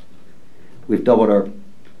 400. We've doubled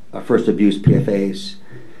our first abuse PFAs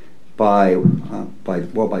by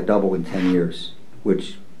double in 10 years,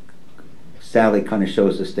 which sadly kind of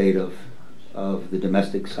shows the state of the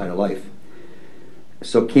domestic side of life.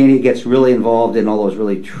 So Candy gets really involved in all those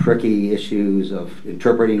really tricky issues of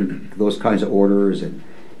interpreting those kinds of orders and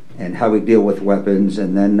how we deal with weapons.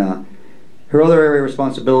 And then her other area of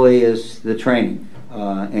responsibility is the training.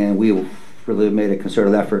 And we really made a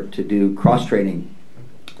concerted effort to do cross-training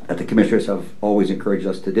that the commissioners have always encouraged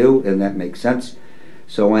us to do, and that makes sense.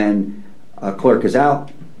 So when a clerk is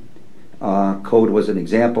out, code was an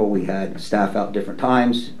example. We had staff out different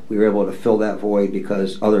times. We were able to fill that void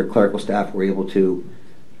because other clerical staff were able to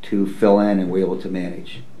to fill in and we're able to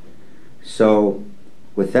manage. So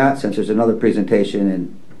with that, since there's another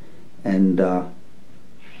presentation and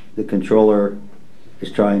the controller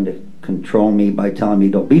is trying to control me by telling me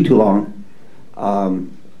don't be too long,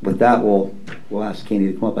 with that we'll ask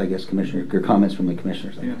Candy to come up, I guess, Commissioner, your comments from the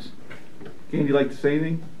commissioners, I guess. Candy, you like to say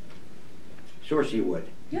anything? Sure she would.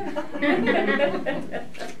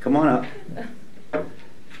 Come on up.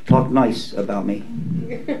 Talk nice about me.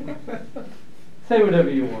 Say whatever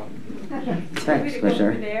you want. Thanks,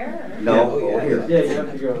 Commissioner. There, or? No, over here. Yeah, you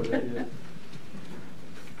have to go over there. Yeah.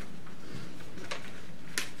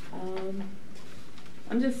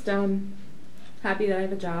 I'm just happy that I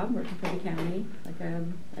have a job working for the county. Like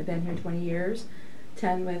I've been here 20 years,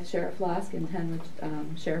 10 with Sheriff Lusk and 10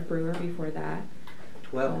 with Sheriff Brewer before that.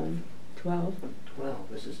 12. 12. 12.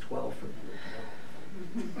 This is 12 for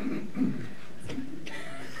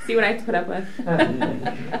See what I have to put up with.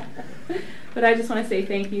 But I just want to say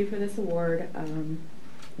thank you for this award, and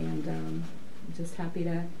I'm just happy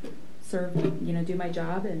to serve, do my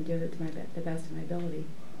job and do it to the best of my ability.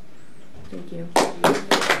 Thank you.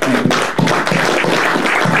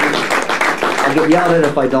 I get yelled at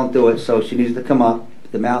if I don't do it, so she needs to come up.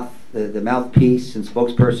 The mouthpiece and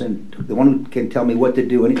spokesperson, the one who can tell me what to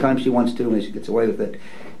do anytime she wants to, and she gets away with it,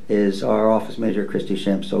 is our office manager, Christy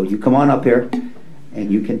Shemp. So you come on up here, and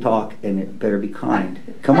you can talk, and it better be kind.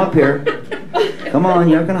 Come up here. Come on,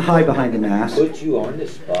 you're not going to hide behind the mask. Put you on the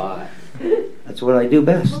spot. That's what I do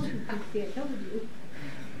best.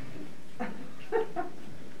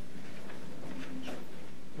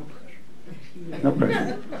 No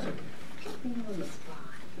pressure.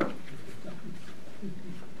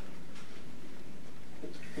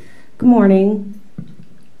 Good morning.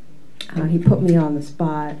 He put me on the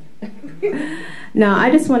spot. No,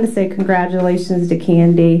 I just want to say congratulations to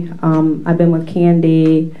Candy. I've been with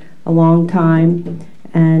Candy a long time,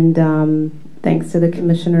 and thanks to the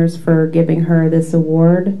commissioners for giving her this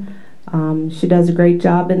award. She does a great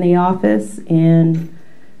job in the office, and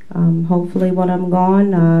hopefully when I'm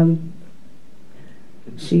gone,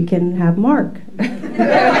 she can have Mark.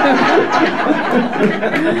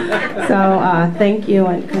 So thank you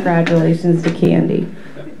and congratulations to Candy.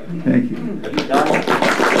 Thank you.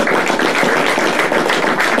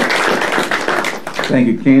 Thank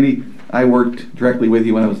you, Candy. I worked directly with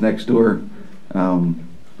you when I was next door.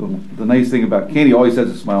 The nice thing about Candy always has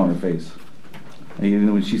a smile on her face. And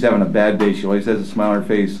even when she's having a bad day, she always has a smile on her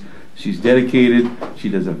face. She's dedicated. She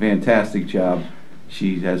does a fantastic job.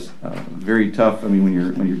 She has very tough. I mean, when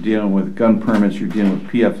you're dealing with gun permits, you're dealing with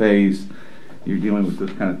PFAs, you're dealing with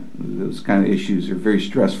those kind of issues. They're very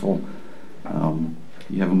stressful.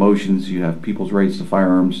 You have emotions. You have people's rights to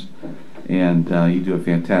firearms, and you do a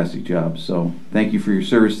fantastic job. So thank you for your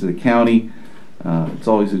service to the county. It's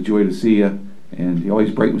always a joy to see you, and you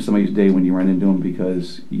always brighten somebody's day when you run into them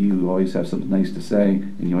because you always have something nice to say,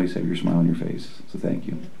 and you always have your smile on your face. So thank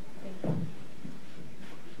you.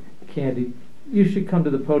 Candy, you should come to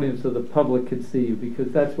the podium so the public can see you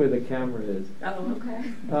because that's where the camera is. Oh, okay.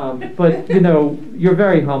 But you're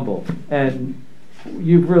very humble, and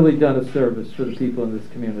you've really done a service for the people in this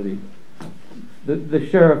community. The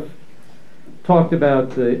sheriff talked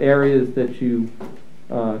about the areas that you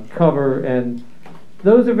cover, and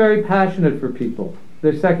those are very passionate for people.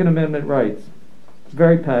 They're Second Amendment rights.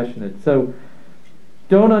 Very passionate. So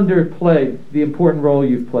don't underplay the important role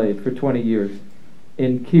you've played for 20 years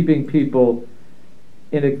in keeping people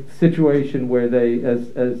in a situation where they,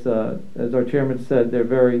 as our chairman said, they're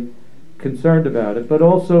very concerned about it, but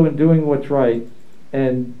also in doing what's right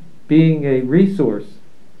and being a resource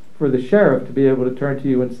for the sheriff to be able to turn to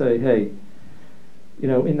you and say, hey,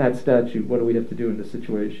 in that statute, what do we have to do in this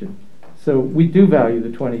situation? So we do value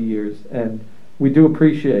the 20 years, and we do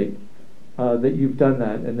appreciate that you've done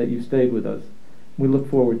that and that you've stayed with us. We look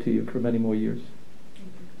forward to you for many more years.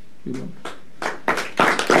 And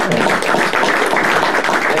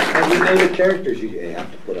you know the characters you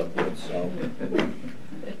have to put up with, so.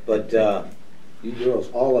 But you girls,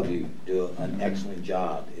 all of you, do an excellent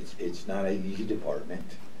job. It's not an easy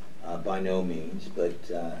department, by no means, but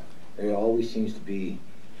there always seems to be,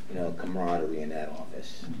 camaraderie in that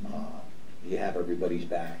office. You have everybody's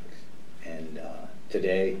backs, and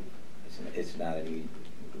today it's not an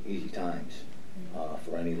easy times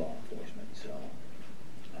for any law enforcement. So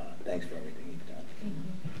thanks for everything you've done.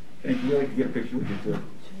 Thank you. I'd like to get a picture with you too.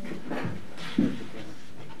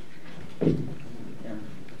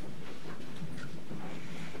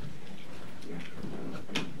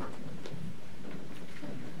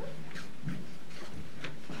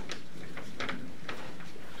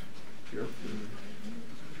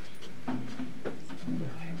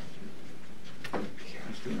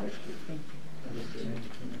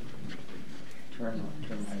 It's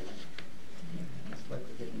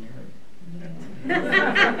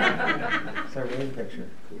our wedding picture.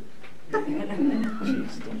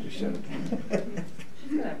 Jeez, don't you shut it.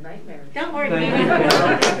 She's gonna have nightmares. Don't worry, Thank man.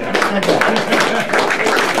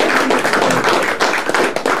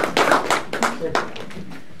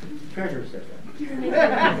 Treasure said that.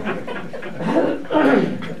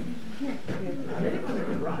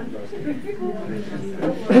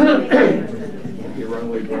 Your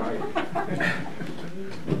runaway bride.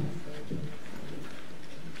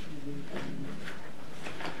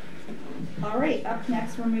 All right, up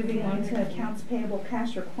next, we're moving on to accounts payable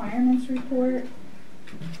cash requirements report.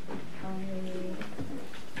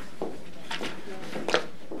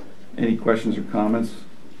 Any questions or comments?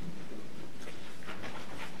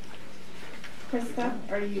 Krista,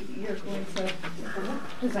 you're going to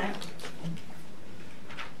present?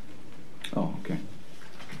 Oh, okay.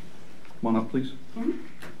 Come on up, please.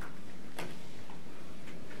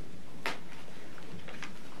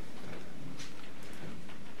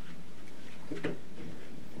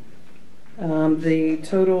 The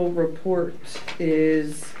total report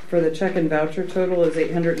is, for the check and voucher total, is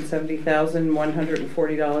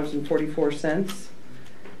 $870,140.44.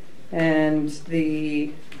 And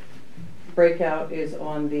the breakout is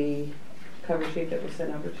on the cover sheet that was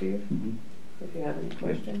sent over to you, if you have any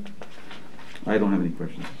questions. I don't have any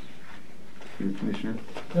questions. You, Commissioner?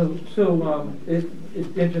 So it's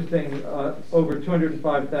interesting, over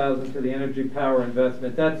 $205,000 to the energy power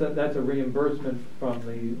investment. That's a reimbursement from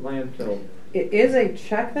the landfill. It is a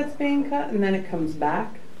check that's being cut, and then it comes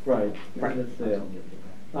back. Right. Right. The sale.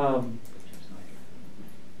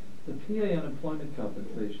 The PA unemployment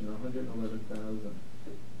compensation, $111,000.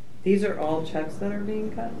 These are all checks that are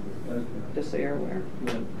being cut, Okay. just so you're aware.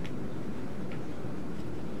 Yeah.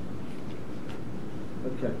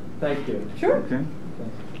 Okay. Thank you. Sure. Okay.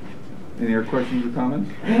 Any other questions or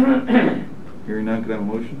comments? Hearing none, could I have a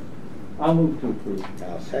motion? I'll move to approve.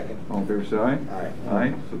 I'll second. All in favor, say aye. Aye.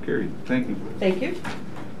 Aye, so carried. Thank you. Thank you.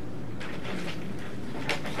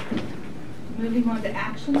 Moving on to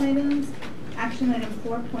action items. Action item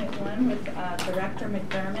 4.1 with Director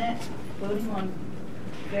McDermott, voting on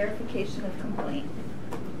verification of complaint.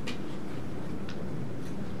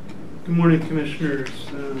 Good morning, Commissioners.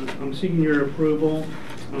 I'm seeking your approval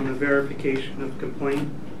on the verification of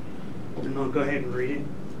complaint, and I'll go ahead and read it.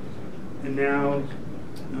 And now,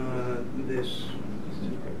 this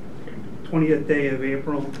 20th day of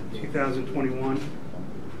April 2021,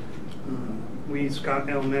 we, Scott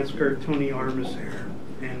L. Metzger, Tony Armiser,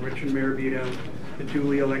 and Richard Marabito, the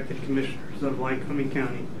duly elected commissioners of Lycoming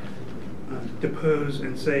County, depose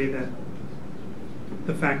and say that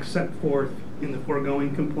the facts set forth in the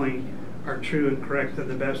foregoing complaint are true and correct to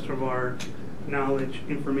the best of our knowledge,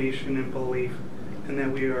 information, and belief, and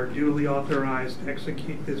that we are duly authorized to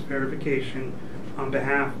execute this verification on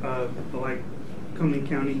behalf of the Lycoming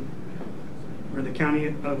County, or the County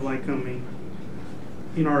of Lycoming,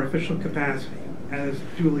 in our official capacity as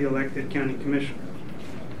duly elected county commissioners.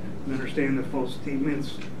 We understand that false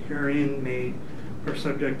statements herein made are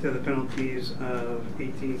subject to the penalties of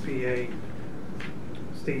 18 PA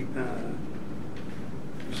State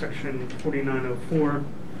Section 4904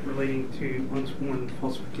 relating to unsworn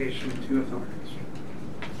falsification to authorities.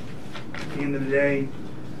 At the end of the day,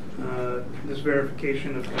 this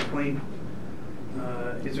verification of complaint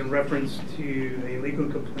is in reference to a legal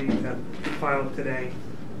complaint that we filed today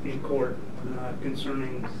in court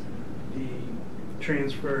concerning the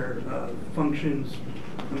transfer of functions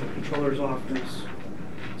from the Controller's Office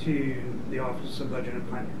to the Office of Budget and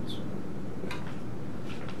Finance.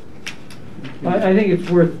 I think it's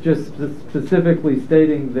worth just specifically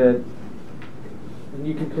stating that, and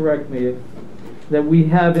you can correct me, that we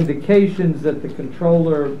have indications that the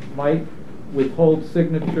controller might withhold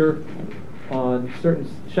signature on certain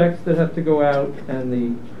checks that have to go out, and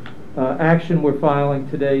the action we're filing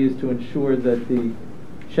today is to ensure that the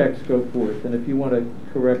checks go forth. And if you want to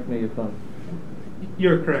correct me if I'm...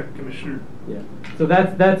 You're correct, Commissioner. Yeah. So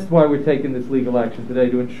that's why we're taking this legal action today,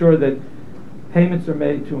 to ensure that payments are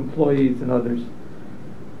made to employees and others,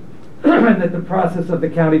 and that the process of the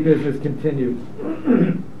county business continues.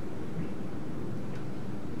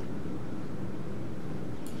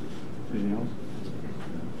 Anything else?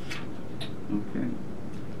 Okay.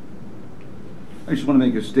 I just want to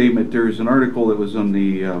make a statement. There's an article that was on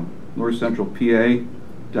the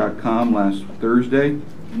northcentralpa.com last Thursday,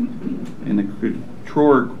 and the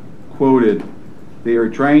controller quoted, "They are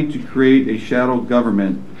trying to create a shadow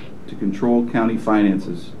government to control county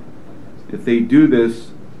finances. If they do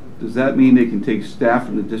this, does that mean they can take staff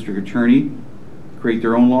from the district attorney, create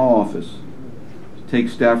their own law office, take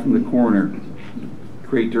staff from the coroner,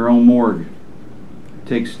 create their own morgue,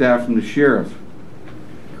 take staff from the sheriff,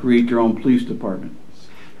 create their own police department,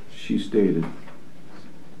 she stated.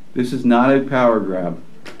 This is not a power grab.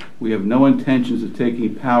 We have no intentions of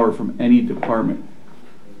taking power from any department.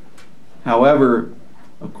 However,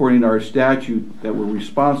 according to our statute that we're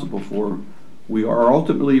responsible for, we are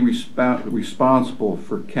ultimately responsible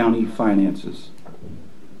for county finances.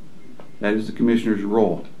 That is the commissioner's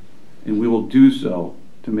role, and we will do so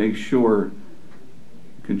to make sure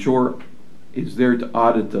Controller is there to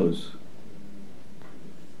audit those.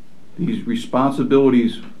 These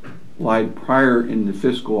responsibilities lied prior in the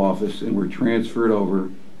fiscal office and were transferred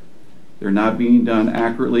over. They're not being done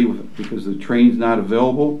accurately because the training's not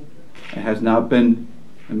available. It has not been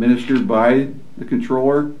administered by the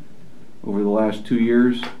controller over the last 2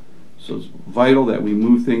 years. So it's vital that we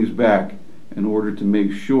move things back in order to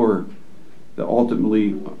make sure that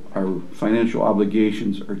ultimately our financial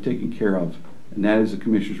obligations are taken care of. And that is the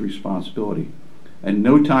commissioner's responsibility. At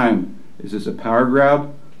no time is this a power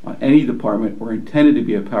grab on any department or intended to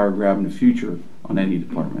be a power grab in the future on any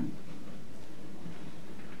department.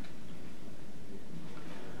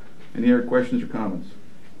 Any other questions or comments?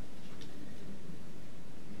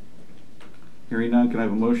 Hearing none, can I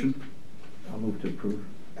have a motion? I'll move to approve.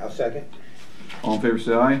 I'll second. All in favor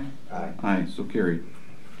say aye. Aye. Aye, so carried.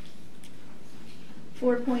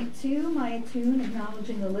 4.2, my attune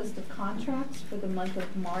acknowledging the list of contracts for the month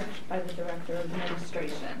of March by the Director of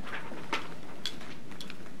Administration.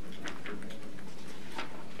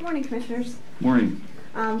 Good morning, Commissioners. Morning.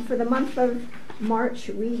 For the month of March,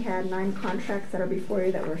 we had 9 contracts that are before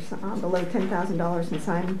you that were below $10,000 and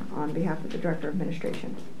signed on behalf of the Director of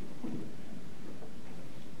Administration.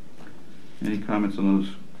 Any comments on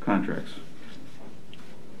those contracts?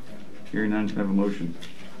 Hearing none, can I have a motion?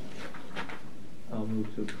 I'll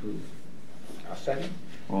move to approve. I'll second.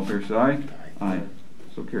 All in favor say aye. Aye.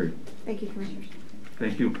 So carried. Thank you, Commissioners.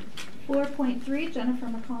 Thank you. 4.3, Jennifer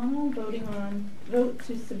McConnell vote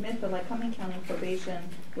to submit the Lycoming County probation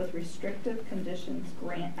with restrictive conditions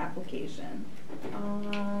grant application.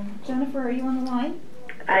 Jennifer, are you on the line?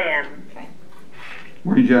 I am. Okay.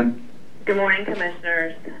 Morning, Jen. Good morning,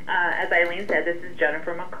 Commissioners. As Eileen said, this is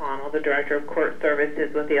Jennifer McConnell, the Director of Court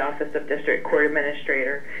Services with the Office of District Court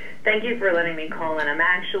Administrator. Thank you for letting me call in. I'm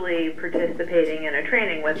actually participating in a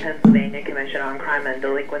training with Pennsylvania Commission on Crime and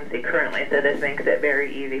Delinquency currently, so this makes it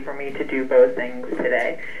very easy for me to do both things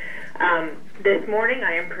today. This morning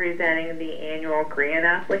I am presenting the annual grant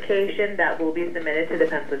application that will be submitted to the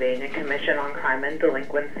Pennsylvania Commission on Crime and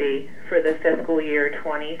Delinquency for the fiscal year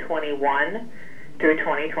 2021 through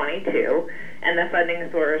 2022, and the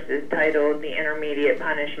funding source is titled the Intermediate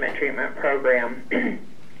Punishment Treatment Program.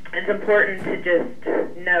 It's important to just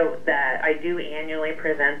note that I do annually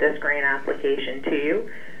present this grant application to you.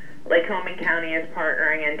 Lycoming County is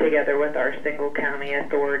partnering in together with our single county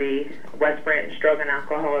authority, West Branch Drug and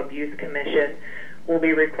Alcohol Abuse Commission. We'll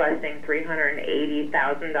be requesting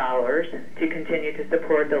 $380,000 to continue to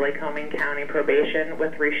support the Lycoming County probation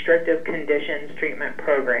with restrictive conditions treatment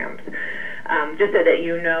programs. Just so that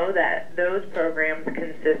you know that those programs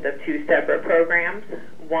consist of 2 separate programs.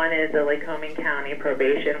 One is the Lycoming County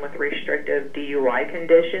probation with restrictive DUI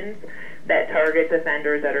conditions that targets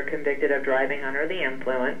offenders that are convicted of driving under the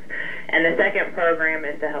influence. And the second program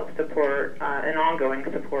is to help support an ongoing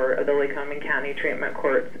support of the Lycoming County treatment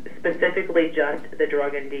courts, specifically just the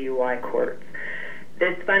drug and DUI courts.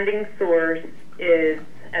 This funding source is,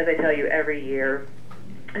 as I tell you every year,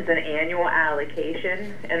 it's an annual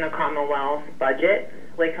allocation in the Commonwealth budget.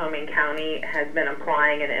 Lycoming County has been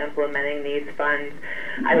applying and implementing these funds,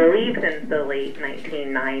 I believe, since the late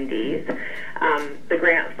 1990s. The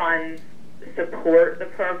grant funds support the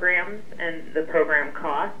programs and the program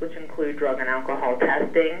costs, which include drug and alcohol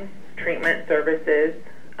testing, treatment services,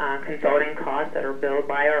 consulting costs that are billed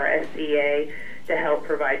by our SCA to help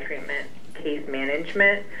provide treatment case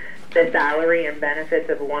management, the salary and benefits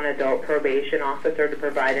of one adult probation officer to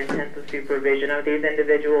provide intensive supervision of these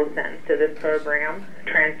individuals sentenced to this program,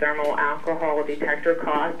 transdermal alcohol detector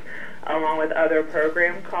costs, along with other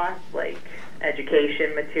program costs like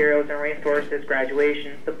education, materials and resources,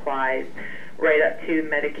 graduation supplies, right up to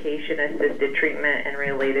medication-assisted treatment and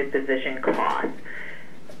related physician costs.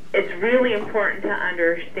 It's really important to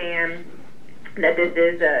understand that this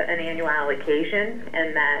is an annual allocation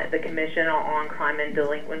and that the Commission on Crime and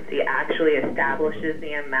Delinquency actually establishes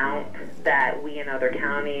the amount that we and other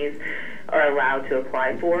counties are allowed to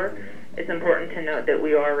apply for. It's important to note that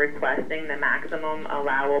we are requesting the maximum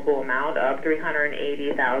allowable amount of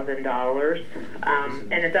 $380,000.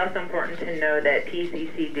 And it's also important to know that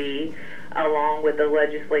PCCD, along with the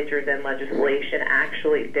legislatures and legislation,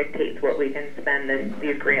 actually dictates what we can spend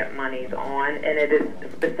these grant monies on, and it is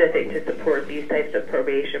specific to support these types of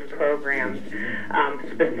probation programs,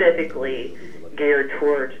 specifically geared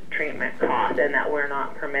towards treatment costs, and that we're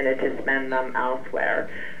not permitted to spend them elsewhere.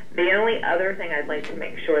 The only other thing I'd like to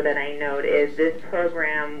make sure that I note is this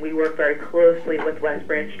program, we work very closely with West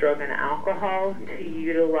Branch Drug and Alcohol to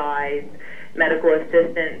utilize medical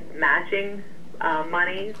assistance matching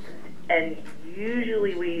monies, and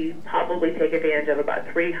usually we probably take advantage of about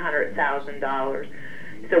 $300,000.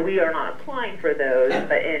 So we are not applying for those,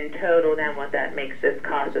 but in total then what that makes this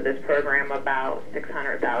cost of this program about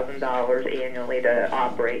 $600,000 annually to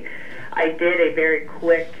operate. I did a very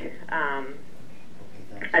quick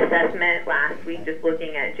assessment last week, just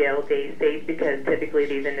looking at jail days saved, because typically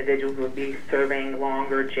these individuals would be serving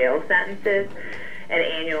longer jail sentences, and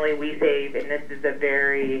annually we save, and this is a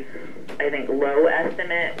very, I think, low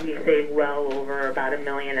estimate, we save well over about $1.5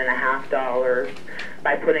 million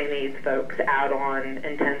by putting these folks out on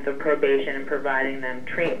intensive probation and providing them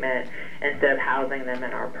treatment instead of housing them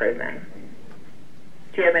in our prison.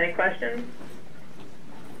 Do you have any questions?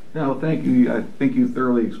 No, thank you. I think you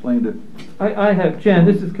thoroughly explained it. I have, Jen,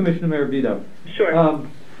 this is Commissioner Maravito. Sure.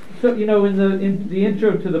 So, you know, in the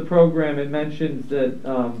intro to the program, it mentions that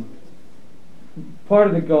part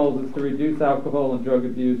of the goal is to reduce alcohol and drug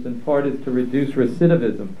abuse, and part is to reduce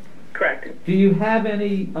recidivism. Correct. Do you have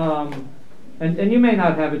any, and you may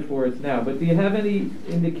not have it for us now, but do you have any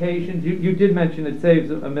indications? You did mention it saves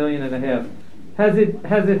 $1.5 million. Has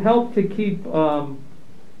it helped to keep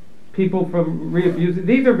people from re-abusing?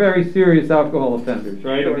 These are very serious alcohol offenders,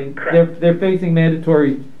 right? Sure, I mean, correct. they're facing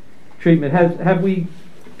mandatory treatment. Have we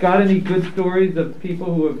got any good stories of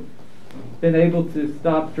people who have been able to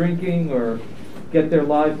stop drinking or get their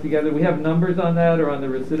lives together? We have numbers on that, or on the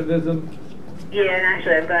recidivism? Yeah, and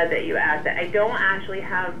actually I'm glad that you asked that. I don't actually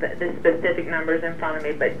have the specific numbers in front of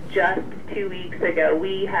me, but just 2 weeks ago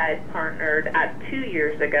we had partnered, 2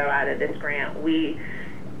 years ago out of this grant, we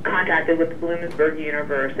contracted with Bloomsburg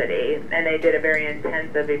University, and they did a very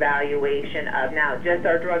intensive evaluation of now just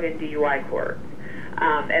our drug and DUI courts.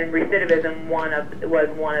 And recidivism was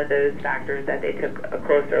one of those factors that they took a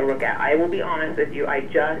closer look at. I will be honest with you, I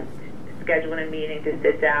just scheduled a meeting to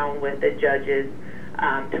sit down with the judges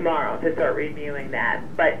tomorrow to start reviewing that.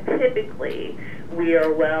 But typically, we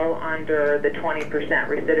are well under the 20%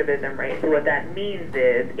 recidivism rate. So what that means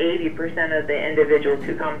is 80% of the individuals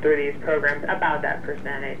who come through these programs, about that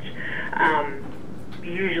percentage,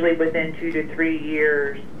 usually within 2 to 3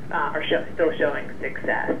 years, are still showing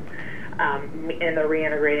success. And they're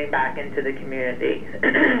reintegrating back into the community.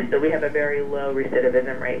 So we have a very low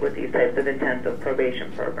recidivism rate with these types of intensive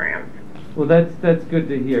probation programs. Well, that's good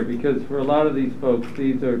to hear, because for a lot of these folks,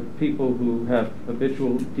 these are people who have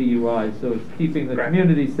habitual DUI, so it's keeping the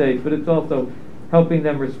community safe, but it's also helping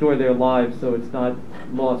them restore their lives so it's not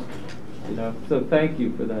lost, you know. So thank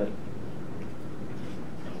you for that.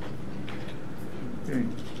 Okay.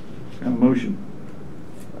 Have a motion.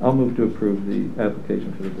 I'll move to approve the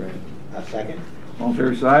application for the grant. A second. All in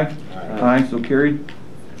favor, say aye. Aye, so carried.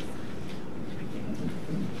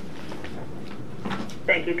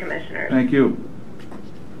 Thank you, Commissioners. Thank you.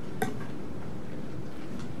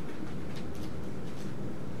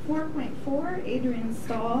 .4, Adrian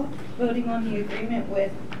Stahl, voting on the agreement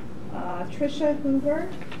with Tricia Hoover,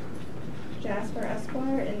 Jasper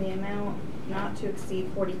Esquire, in the amount not to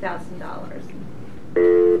exceed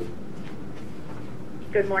 $40,000.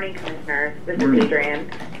 Good morning, Commissioners. This is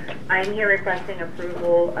Adrian. I'm here requesting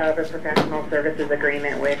approval of a professional services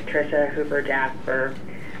agreement with Tricia Hoover Jasper.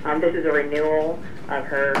 This is a renewal of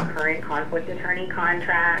her current conflict attorney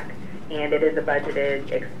contract, and it is a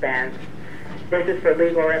budgeted expense. This is for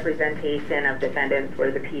legal representation of defendants where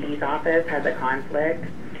the PD's office has a conflict.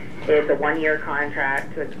 It's a 1-year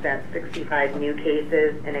contract to accept 65 new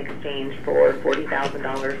cases in exchange for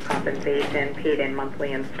 $40,000 compensation paid in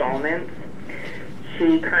monthly installments.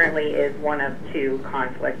 She currently is one of 2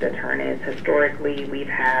 conflict attorneys. Historically, we've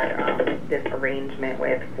had this arrangement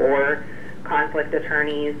with 4 conflict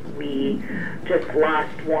attorneys. We just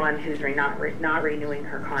lost one who's not renewing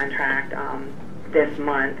her contract this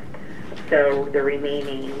month. So the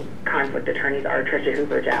remaining conflict attorneys are Tricia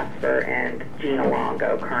Hoover Jasper and Gina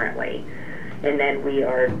Longo currently. And then we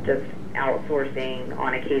are just outsourcing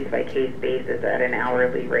on a case-by-case basis at an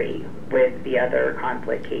hourly rate with the other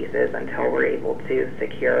conflict cases until we're able to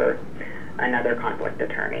secure another conflict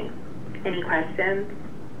attorney. Any questions?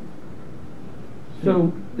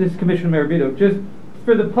 So, this is Commissioner Maravito. Just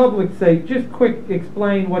for the public's sake, just quick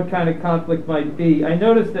explain what kind of conflict might be. I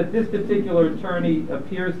noticed that this particular attorney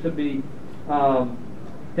appears to be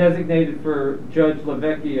designated for Judge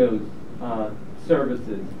Lavecchio's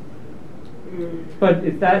services. But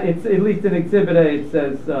it's at least in Exhibit A it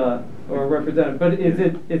says, or representative, but is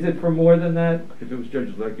it for more than that? If it was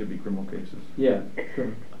Judge Leck, it'd be criminal cases. Yeah.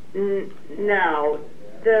 Sure. No.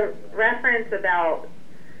 The reference about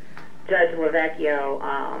Judge Lavecchio,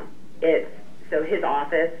 so his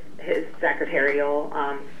office, his secretarial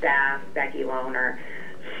staff, Becky Lohner,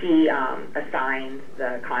 she assigns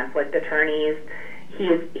the conflict attorneys.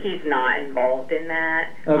 He's not involved in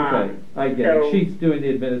that. Okay, I get it. She's doing the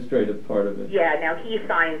administrative part of it. Yeah, now he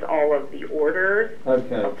signs all of the orders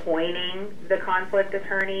appointing the conflict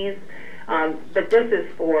attorneys. But this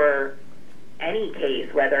is for any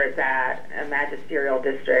case, whether it's at a magisterial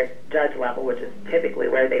district judge level, which is typically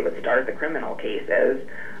where they would start the criminal cases,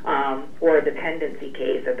 or a dependency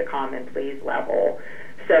case at the common pleas level.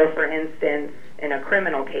 So, for instance, in a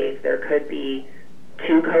criminal case, there could be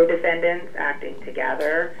two co-defendants acting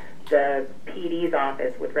together. The PD's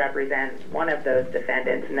office would represent one of those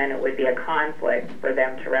defendants, and then it would be a conflict for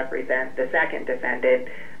them to represent the second defendant.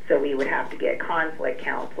 So we would have to get conflict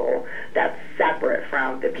counsel that's separate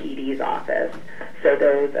from the PD's office. So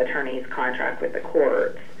those attorneys contract with the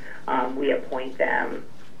courts. We appoint them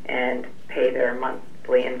and pay their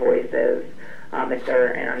monthly invoices if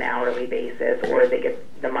they're on an hourly basis, or they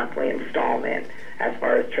get the monthly installment as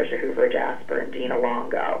far as Tricia Hoover Jasper and Gina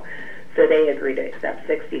Longo. So they agree to accept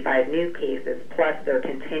 65 new cases, plus they're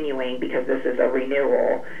continuing, because this is a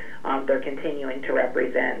renewal, they're continuing to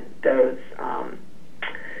represent those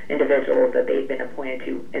individuals that they've been appointed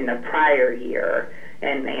to in the prior year.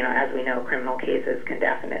 And as we know, criminal cases can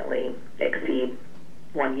definitely exceed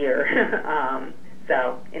 1 year.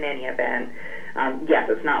 So in any event, yes,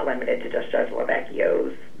 it's not limited to just Judge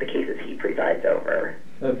Lavecchio's, the cases he presides over.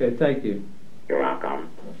 Okay, thank you. You're welcome.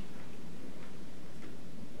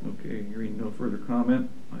 Okay, hearing no further comment,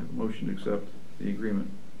 I have a motion to accept the agreement.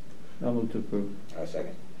 I'll move to approve. I'll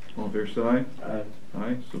second. All in favor, say aye. Aye.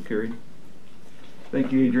 Aye, so carried.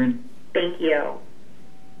 Thank you, Adrian. Thank you.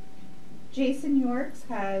 Jason Yorks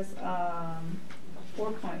has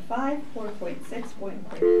 4.5, 4.6,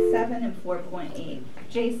 4.7, and 4.8.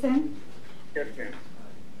 Jason? Yes, ma'am.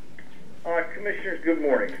 Commissioners, good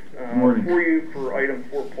morning. Good morning. For you, for item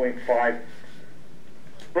 4.5,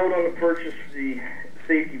 vote on the purchase of the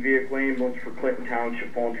safety vehicle ambulance for Clinton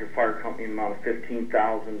Township Volunteer Fire Company in the amount of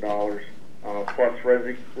 $15,000 plus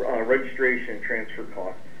registration and transfer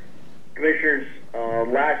costs. Commissioners,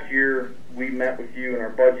 last year we met with you in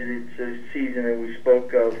our budgeted season and we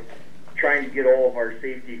spoke of trying to get all of our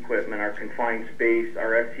safety equipment, our confined space,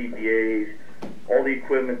 our FCBAs, all the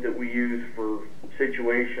equipment that we use for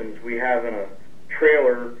situations. We have in a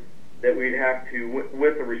trailer that we'd have to,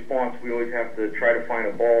 with the response, we always have to try to find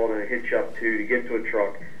a ball to hitch up to get to a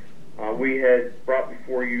truck. We had brought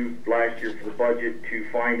before you last year for the budget to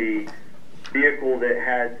find a vehicle that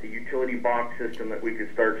had a utility box system that we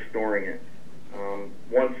could start storing it.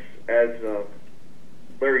 Once, as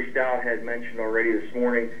Larry Stout had mentioned already this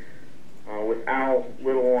morning, with Al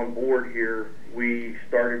Little on board here, we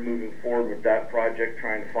started moving forward with that project,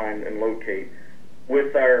 trying to find and locate.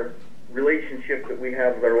 With our relationship that we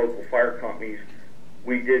have with our local fire companies,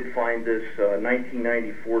 we did find this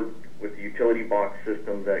 1990 Ford with the utility box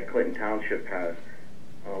system that Clinton Township has.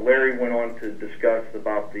 Larry went on to discuss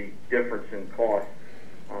about the difference in cost.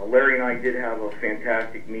 Larry and I did have a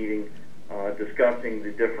fantastic meeting discussing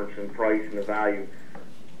the difference in price and the value.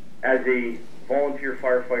 As a volunteer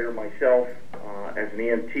firefighter myself, as an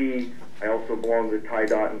EMT, I also belong to the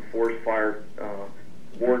TIDOT and Forest Fire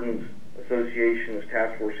Wardens Association as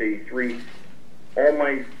Task Force 83. All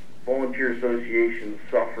my volunteer associations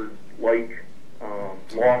suffered like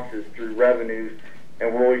losses through revenues,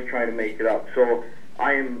 and we're always trying to make it up. So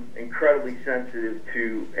I am incredibly sensitive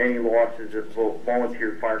to any losses that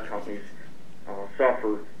volunteer fire companies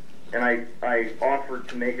suffer, and I offered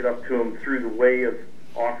to make it up to them through the way of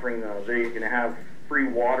offering they can have free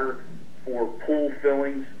water for pool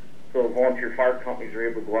fillings, so volunteer fire companies are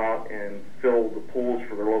able to go out and fill the pools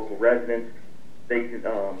for their local residents. They can,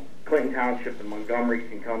 Clinton Township and Montgomery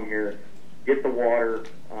can come here, get the water,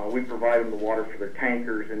 we provide them the water for their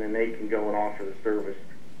tankers, and then they can go and offer the service.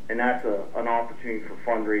 And that's an opportunity for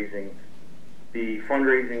fundraising. The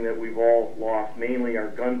fundraising that we've all lost, mainly our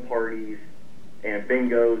gun parties and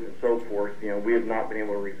bingos and so forth, we have not been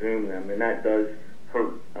able to resume them, and that does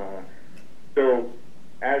hurt. So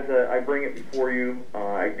as I bring it before you,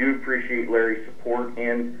 I do appreciate Larry's support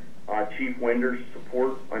and Chief Winder's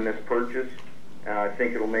support on this purchase. I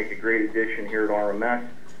think it'll make a great addition here at RMS.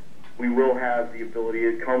 We will have the ability,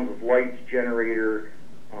 it comes with lights, generator,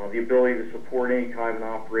 the ability to support any kind of an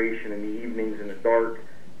operation in the evenings in the dark.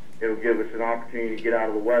 It'll give us an opportunity to get out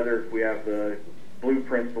of the weather if we have the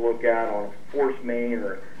blueprints to look at on a force main,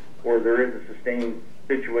 or there is a sustained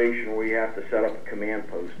situation where we have to set up a command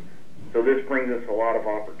post. So this brings us a lot of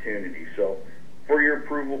opportunities. So for your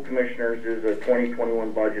approval, Commissioners, is a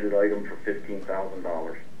 2021 budgeted item for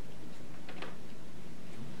 $15,000.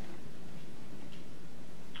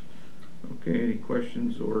 Okay, any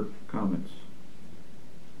questions or comments?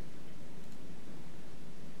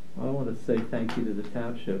 I want to say thank you to the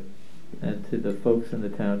township and to the folks in the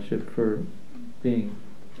township for being,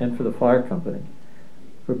 and for the fire company,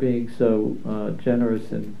 for being so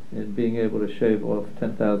generous in being able to shave off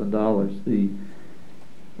 $10,000. The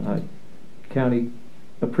county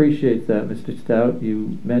appreciates that, Mr. Stout.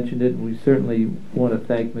 You mentioned it, and we certainly want to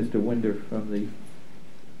thank Mr. Winder from the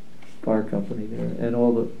fire company there and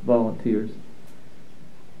all the volunteers.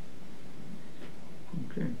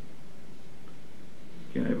 Okay.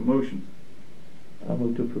 Can I have a motion? I'll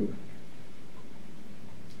move to approve.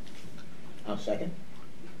 I'll second.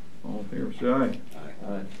 All in favor, say aye.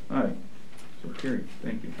 Aye. Aye. So carried.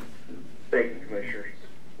 Thank you. Thank you, Commissioners.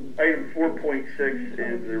 Item 4.6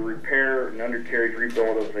 is the repair and undercarriage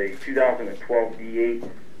rebuild of a 2012 D8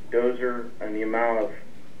 dozer in the amount of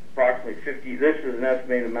approximately this is an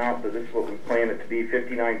estimated amount, but this is what we plan it to be,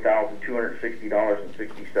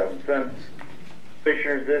 $59,260.67.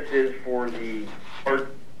 Commissioners, this is for the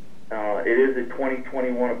part, it is a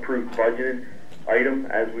 2021 approved budgeted item,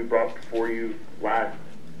 as we brought before you last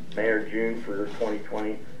May or June for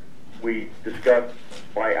 2020. We discussed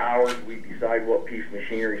by hours, we decide what piece of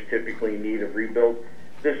machinery is typically in need of rebuild.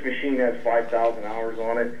 This machine has 5,000 hours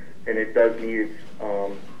on it, and it does need its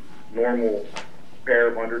normal pair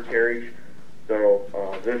of undercarriage. So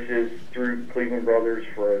this is through Cleveland Brothers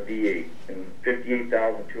for a D8 and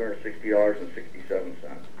 $58,260.67.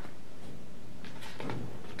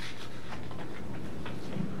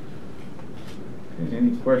 Okay,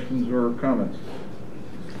 any questions or comments?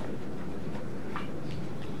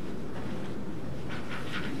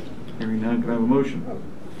 Hearing none, can I have a motion?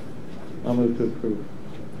 I'll move to approve.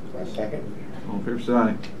 A second. All in favor, say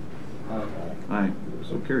aye. Aye. Aye.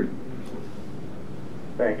 So carried.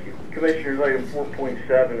 Thank you. Commissioners, item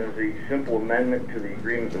 4.7 is a simple amendment to the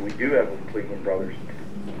agreement that we do have with Cleveland Brothers.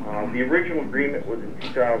 The original agreement was in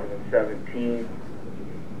 2017.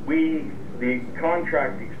 The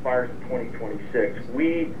contract expires in 2026.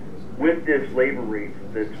 With this labor rate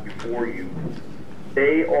that's before you,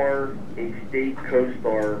 they are a state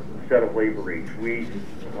CoStar set of labor rates. We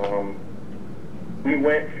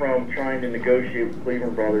went from trying to negotiate with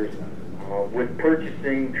Cleveland Brothers with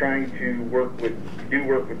purchasing, trying to work with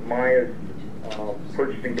Maya's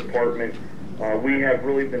purchasing department. We have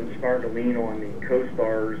really been starting to lean on the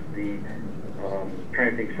CoStars,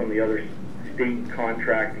 trying to think some of the other state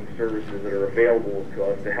contracting services that are available to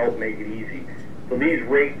us to help make it easy. So these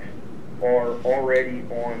rates are already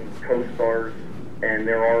on CoStars, and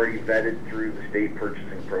they're already vetted through the state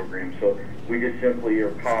purchasing program. So we just simply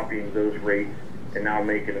are copying those rates and now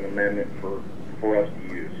making an amendment for us to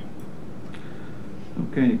use.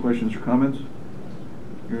 Okay, any questions or comments?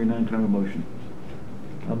 Hearing none, can I have a motion?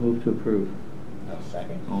 I'll move to approve. I'll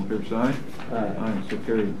second. All in favor, say aye. Aye. Aye. So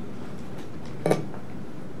carried.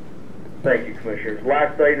 Thank you, Commissioners.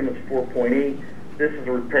 Last item is 4.8. This is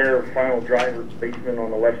a repair of final drive replacement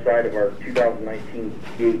on the left side of our 2019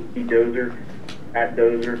 D8 dozer at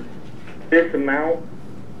dozer. This amount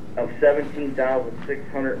of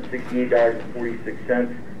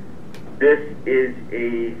 $17,668.46. This is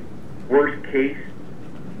a worst case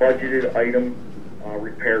budgeted item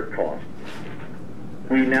repair cost.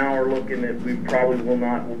 We now are looking at, we probably we'll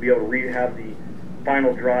be able to have the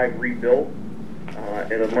final drive rebuilt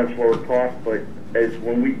at a much lower cost, but as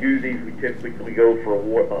when we do these, we typically go for a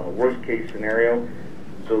worst case scenario.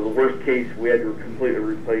 So the worst case, we had to completely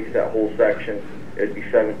replace that whole section. It'd be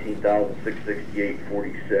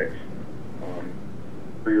 $17,668.46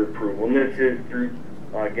 for your approval. And this is through,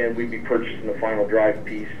 again, we'd be purchasing the final drive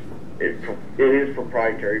piece. It is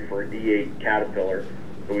proprietary for a D8 Caterpillar,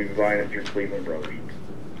 so we'd be buying it through Cleveland Brothers.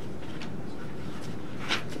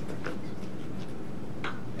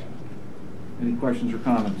 Any questions or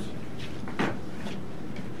comments?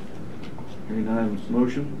 Hearing none,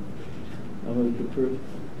 motion? I'll move to approve.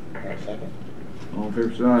 I'll second. All in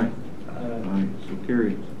favor, say aye. Aye. So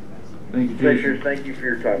carried. Thank you, Jason. Commissioners, thank you for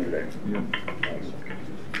your time today. Yep.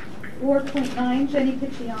 4.9, Jenny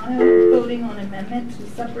Picciano, voting on amendment to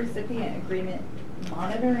subrecipient agreement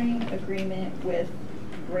monitoring agreement with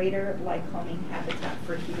Greater Lycoming Habitat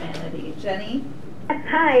for Humanity. Jenny?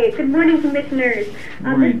 Hi, good morning, Commissioners.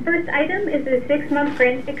 Morning. This first item is a 6-month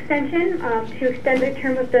grant extension to extend the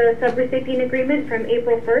term of the subrecipient agreement from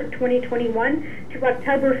April 1st, 2021 to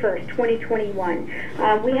October 1st, 2021.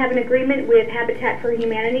 We have an agreement with Habitat for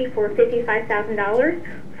Humanity for $55,000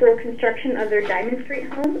 for construction of their Diamond Street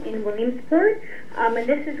home in Williamsport. And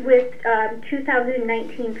this is with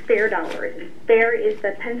 2019 FAIR dollars. FAIR is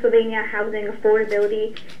the Pennsylvania Housing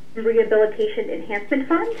Affordability and Rehabilitation Enhancement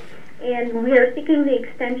Fund. And we are seeking the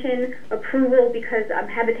extension approval because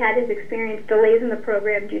Habitat has experienced delays in the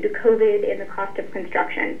program due to COVID and the cost of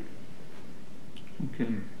construction.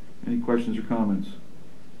 Okay. Any questions or comments?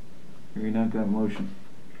 Hearing none, can I have a motion?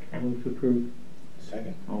 I'll move to approve.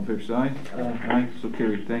 Second. All in favor, say aye. Aye. So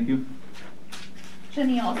carried. Thank you.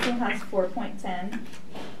 Jenny also has 4.10.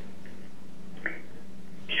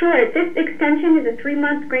 Sure. This extension is a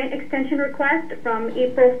 3-month grant extension request from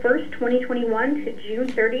April 1st, 2021 to June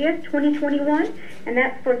 30th, 2021, and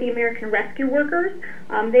that's for the American Rescue Workers.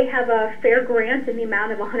 They have a FAIR grant in the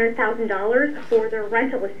amount of $100,000 for their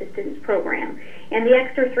rental assistance program, and the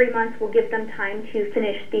extra 3 months will give them time to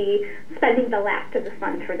finish spending the last of the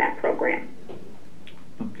funds for that program.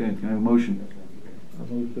 Okay, can I have a motion? I'll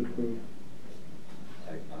move to approve.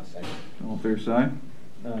 Second. All in favor, say aye.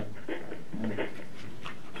 Aye. Aye.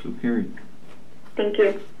 So carried. Thank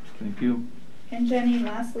you. Thank you. And Jenny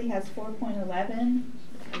lastly has 4.11,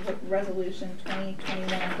 Resolution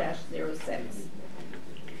 2021-06.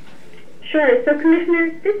 Sure. So,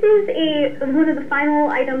 Commissioners, this is one of the final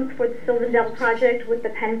items for the Silverdale project with the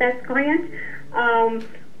PennVest grant.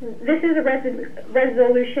 This is a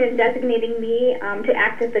resolution designating me to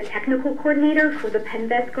act as the technical coordinator for the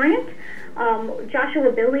PennVest grant. Joshua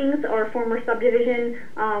Billings, our former subdivision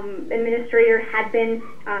administrator, had been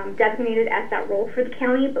designated as that role for the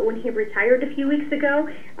county, but when he retired a few weeks ago,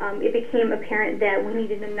 it became apparent that we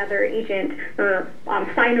needed another agent or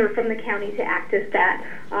signer from the county to act as that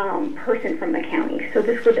person from the county. So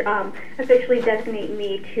this would officially designate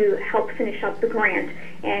me to help finish up the grant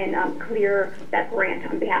and clear that grant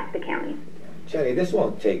on behalf of the county. Jenny, this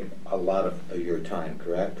won't take a lot of your time,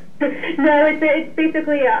 correct? No, it's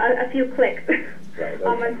basically a few clicks Right, okay.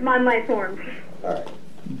 on my form. All right.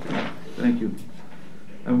 Thank you.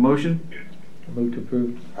 Have a motion? I'll move to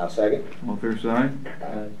approve. I'll second. All in favor, say aye.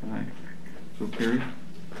 Aye. Aye. So carried.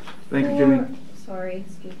 Thank you, Jenny. Sorry,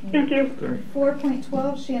 excuse me. Thank you. Sorry.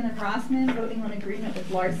 4.12, Shannon Rossman, voting on agreement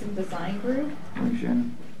with Larson Design Group. Morning,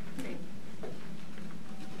 Shannon.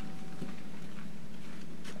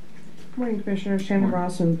 Morning, Commissioner. Shannon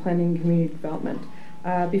Rossman, Planning and Community Development.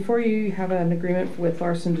 Before you have an agreement with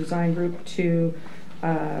Larson Design Group to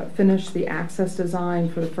finish the access design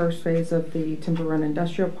for the first phase of the Timber Run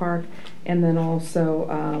Industrial Park, and then also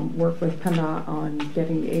work with PennDOT on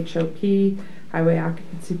getting the HOP, highway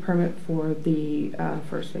occupancy permit, for the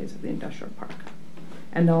first phase of the industrial park.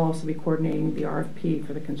 And they'll also be coordinating the RFP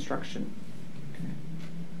for the construction.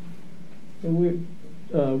 And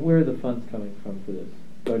where are the funds coming from for this?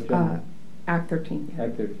 Act 13.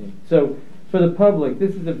 Act 13. So for the public,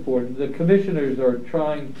 this is important. The commissioners are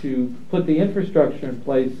trying to put the infrastructure in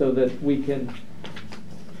place so that we can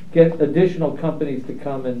get additional companies to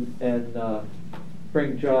come and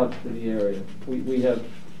bring jobs to the area. We have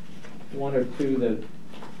 1 or 2 that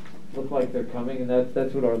look like they're coming, and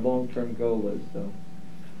that's what our long-term goal is. So.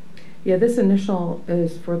 Yeah, this initial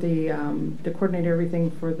is for the to coordinate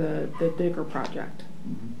everything for the digger project.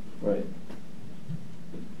 Mm-hmm. Right.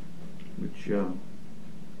 Which we're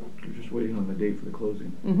just waiting on the date for the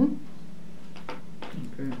closing. Mm-hmm.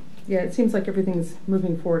 Okay. Yeah, it seems like everything's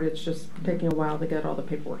moving forward. It's just taking a while to get all the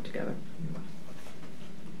paperwork together.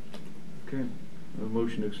 Okay. A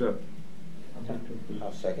motion to accept.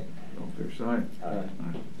 I'll second. All in favor, say aye. Aye.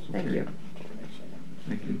 So Thank carried. you.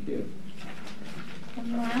 Thank you.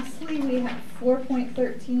 And lastly, we have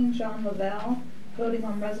 4.13, John Lavelle, voting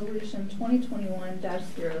on resolution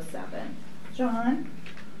 2021-07. John?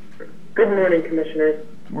 Good morning, Commissioners.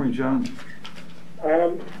 Morning, John.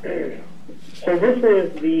 So this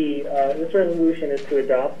is this resolution is to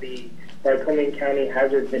adopt the Lycoming County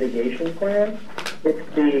Hazard Mitigation Plan. It's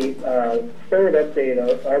the third update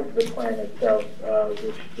of the plan itself,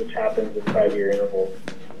 which happens in 5-year intervals.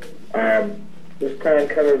 This plan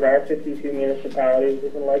covers all 52 municipalities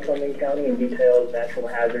within Lycoming County and details natural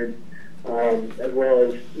hazards as well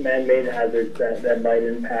as man-made hazards that might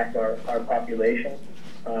impact our population,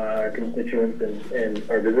 our constituents, and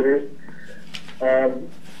our visitors.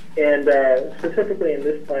 Specifically in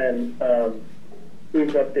this plan, we've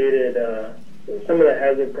updated some of the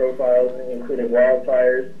hazard profiles, including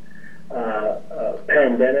wildfires,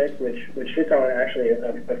 pandemic, which hits on actually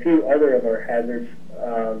a few other of our hazards,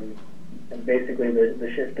 and basically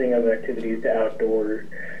the shifting of activities to outdoor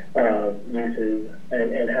uses,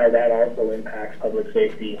 and how that also impacts public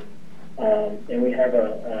safety. And we have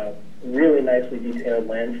a really nicely detailed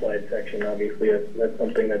landslide section. Obviously, that's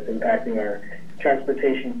something that's impacting our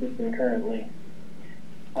transportation system currently.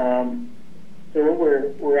 So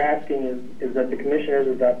what we're asking is that the commissioners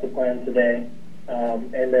adopt the plan today,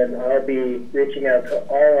 and then I'll be reaching out to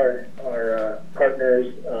all our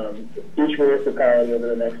partners, each municipality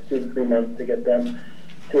over the next 2 to 3 months to get them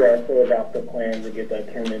to also adopt the plan to get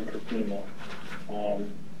that turned into FEMA.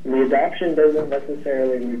 The adoption doesn't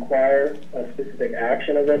necessarily require a specific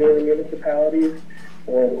action of any of the municipalities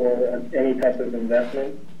or any type of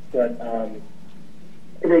investment, but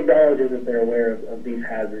it acknowledges that they're aware of these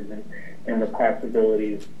hazards and the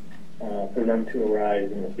possibilities for them to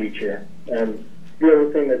arise in the future. And the other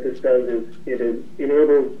thing that this does is it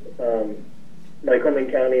enables Lycoming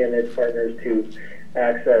County and its partners to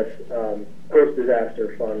access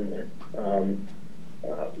post-disaster funds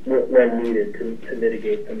when needed to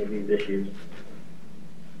mitigate some of these issues.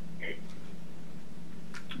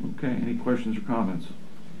 Okay, any questions or comments?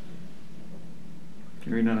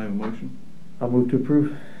 Hearing none, I have a motion. I'll move to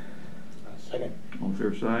approve. Second. All in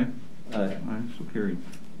favor, say aye. Aye. Aye, so carried.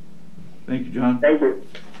 Thank you, John. Thank you.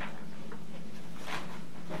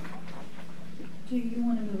 Do you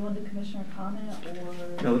want to move on to commissioner comment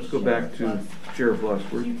or? Now let's go back to Sheriff Lusk.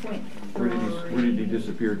 Where 2.3. did he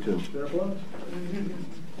disappear to? I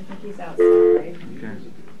think he's outside. Okay.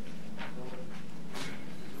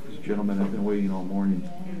 This gentleman has been waiting all morning.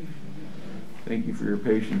 Thank you for your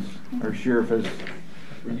patience. Our sheriff has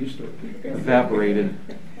evaporated.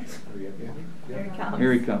 Here he comes.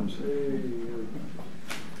 Here he comes.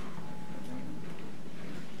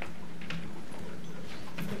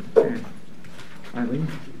 Okay. Eileen?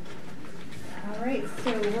 All right,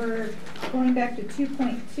 so we're going back to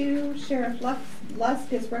 2.2. Sheriff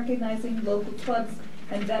Lusk is recognizing local clubs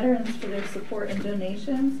and veterans for their support and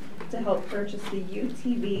donations to help purchase the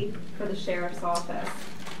UTV for the sheriff's office.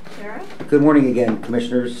 Sheriff? Good morning again,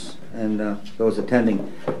 commissioners and those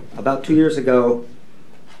attending. About 2 years ago,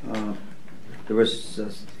 there was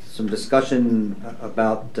some discussion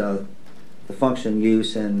about the function,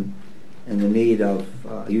 use, and the need of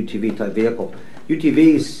a UTV type vehicle.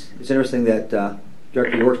 UTVs, it's interesting that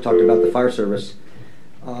Director York talked about the fire service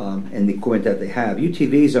and the equipment that they have.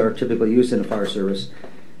 UTVs are typically used in the fire service,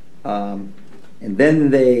 and then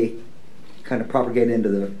they kind of propagate into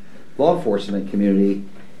the law enforcement community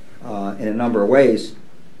in a number of ways.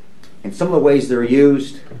 And some of the ways they're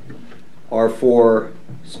used are for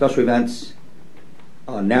special events,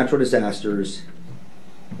 natural disasters,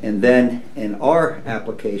 and then in our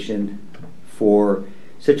application for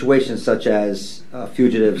situations such as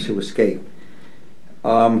fugitives who escape.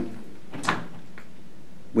 We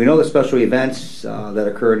know the special events that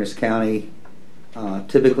occur in this county.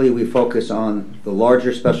 Typically we focus on the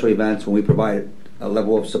larger special events when we provide a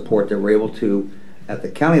level of support that we're able to at the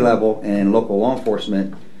county level and local law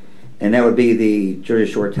enforcement, and that would be the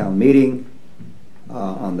Jersey Shore Town Meeting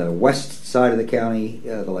on the west side of the county,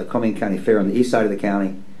 the Lycoming County Fair on the east side of the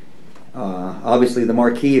county. Obviously the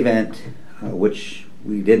marquee event, which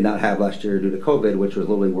we did not have last year due to COVID, which was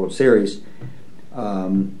Little League World Series,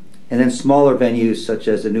 and then smaller venues such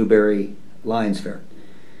as the Newberry Lions Fair.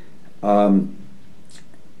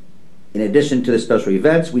 In addition to the special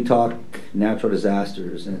events, we talk natural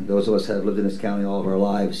disasters, and those of us that have lived in this county all of our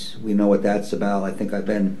lives, we know what that's about. I think I've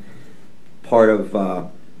been part of a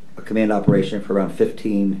command operation for around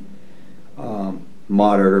 15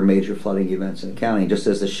 moderate or major flooding events in the county. Just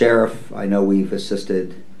as the sheriff, I know we've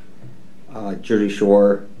assisted Jersey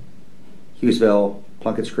Shore, Hughesville,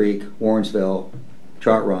 Plunkett's Creek, Warrensville,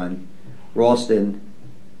 Trout Run, Ralston,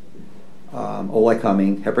 Old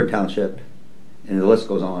Lycoming, Hepburn Township, and the list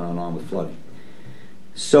goes on and on with flooding.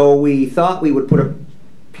 So we thought we would put a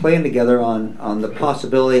plan together on the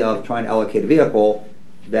possibility of trying to allocate a vehicle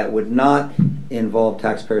that would not involve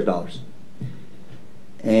taxpayers' dollars.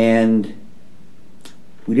 And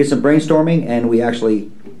we did some brainstorming, and we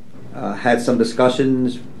actually had some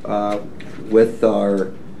discussions with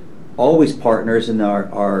our always partners in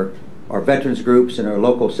our veterans groups and our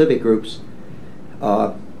local civic groups,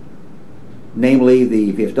 namely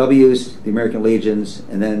the VFWs, the American Legions,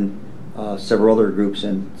 and then several other groups,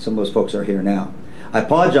 and some of those folks are here now. I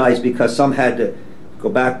apologize because some had to go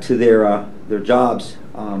back to their jobs.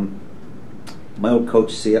 My old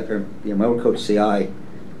coach CI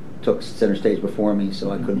took center stage before me,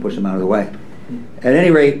 so I couldn't push him out of the way. At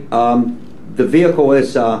any rate, the vehicle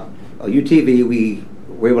is a UTV.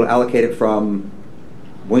 were able to allocate it from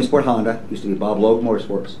Williamsport Honda, used to be Bob Logue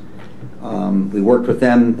Motorsports. We worked with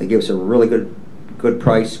them. They gave us a really good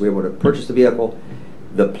price. We were able to purchase the vehicle.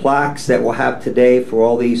 The plaques that we'll have today for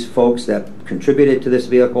all these folks that contributed to this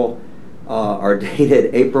vehicle are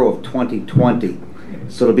dated April of 2020.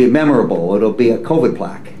 So it'll be memorable. It'll be a COVID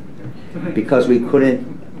plaque because we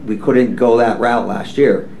couldn't go that route last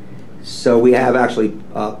year. So we have actually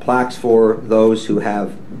plaques for those who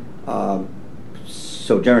have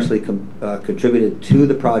so generously contributed to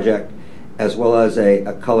the project, as well as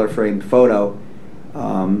a color framed photo.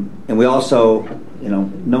 And we also,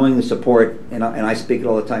 knowing the support, and I speak it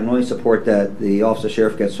all the time, knowing the support that the Office of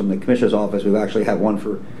Sheriff gets from the Commissioner's Office, we actually have one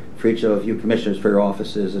for each of you Commissioners for your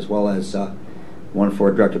offices, as well as one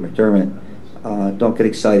for Director McDermott. Don't get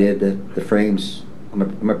excited. The frames,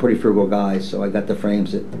 I'm a pretty frugal guy, so I got the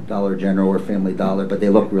frames at Dollar General or Family Dollar, but they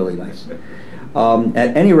look really nice.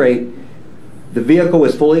 At any rate, the vehicle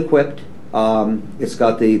is fully equipped. It's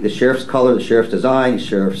got the Sheriff's color, the Sheriff's design, the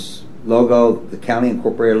Sheriff's logo, the County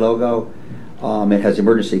Incorporated logo. It has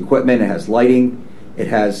emergency equipment. It has lighting. It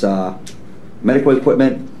has medical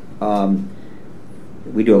equipment.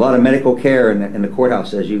 We do a lot of medical care in the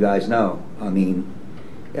courthouse, as you guys know. I mean,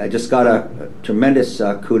 I just got a tremendous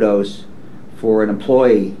kudos for an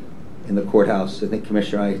employee in the courthouse. I think,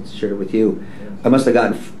 Commissioner, I shared it with you. I must have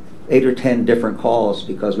gotten 8 or 10 different calls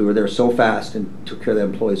because we were there so fast and took care of the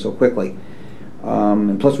employees so quickly.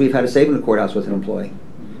 And plus, we've had a save in the courthouse with an employee.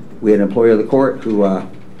 We had an employee of the court who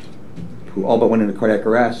all but went into cardiac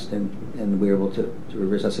arrest, and we were able to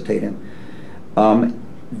resuscitate him.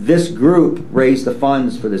 This group raised the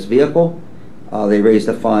funds for this vehicle. They raised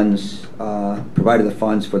the funds, provided the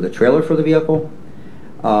funds for the trailer for the vehicle.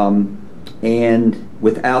 And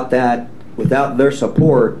without their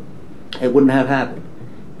support, it wouldn't have happened.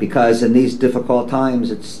 Because in these difficult times,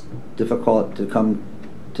 it's difficult to come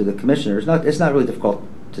to the commissioners. It's not really difficult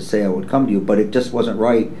to say I would come to you, but it just wasn't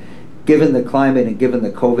right, given the climate and given the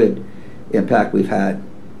COVID impact we've had.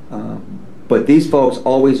 But these folks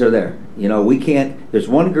always are there. We can't. There's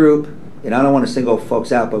one group, and I don't want to single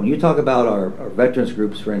folks out, but when you talk about our veterans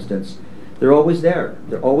groups, for instance, they're always there.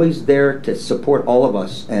 They're always there to support all of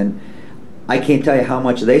us, and I can't tell you how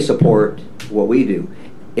much they support what we do.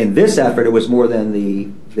 In this effort, it was more than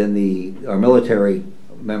our military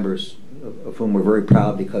members, of whom we're very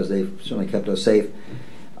proud because they've certainly kept us safe.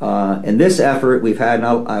 In this effort, we've had,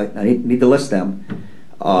 and I need to list them.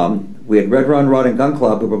 We had Red Run Rod and Gun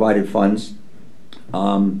Club, who provided funds.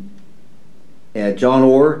 John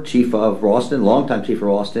Orr, Chief of Ralston, longtime Chief of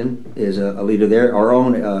Ralston, is a leader there. Our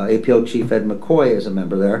own APO Chief Ed McCoy is a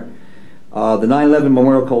member there. The 9/11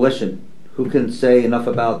 Memorial Coalition, who can say enough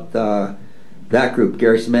about that group?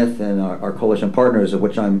 Gary Smith and our coalition partners, of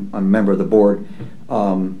which I'm a member of the board,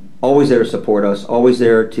 always there to support us, always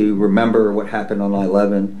there to remember what happened on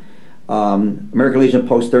 9/11. American Legion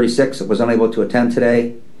Post 36 was unable to attend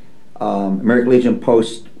today. American Legion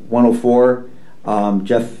Post 104,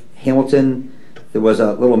 Jeff Hamilton, there was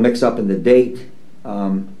a little mix-up in the date,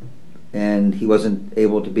 and he wasn't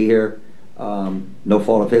able to be here. No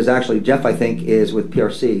fault of his. Actually, Jeff, I think, is with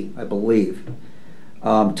PRC, I believe.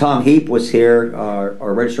 Tom Heap was here,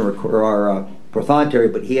 our registrar, our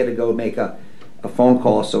prothonotary, but he had to go make a phone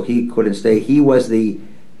call, so he couldn't stay. He was the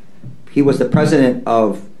president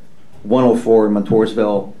of 104 in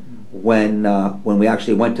Montoursville when we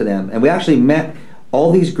actually went to them, and we actually met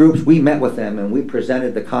all these groups. We met with them and we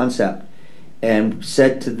presented the concept and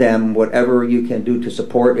said to them, whatever you can do to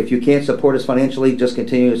support. If you can't support us financially, just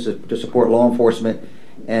continue to support law enforcement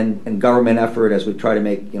and government effort as we try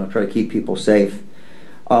to keep people safe.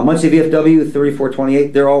 Muncie VFW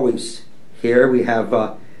 3428, they're always here. We have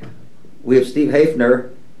Steve Hafner,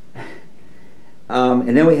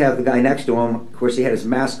 and then we have the guy next to him. Of course, he had his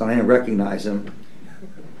mask on. I didn't recognize him.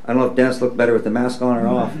 I don't know if Dennis looked better with the mask on or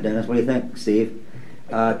off. Dennis, what do you think, Steve?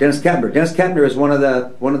 Dennis Kepner. Dennis Kepner is one of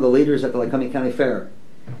the leaders at the Lycoming County Fair,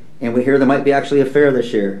 and we hear there might be actually a fair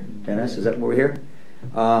this year. Dennis, is that what we're here?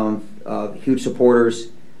 Huge supporters.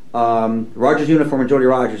 Rogers Uniform and Jody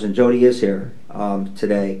Rogers, and Jody is here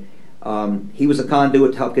today. He was a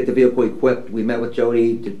conduit to help get the vehicle equipped. We met with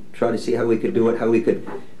Jody to try to see how we could do it, how we could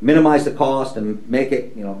minimize the cost and make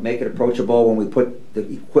it approachable when we put the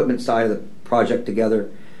equipment side of the project together.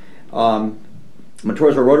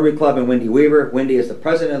 Montoursville Rotary Club and Wendy Weaver. Wendy is the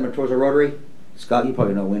president of Montoursville Rotary. Scott, you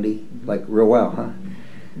probably know Wendy like real well, huh?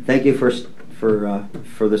 Thank you for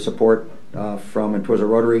the support from Montoursville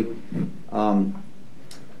Rotary. And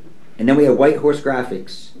then we have White Horse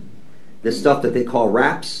Graphics. This stuff that they call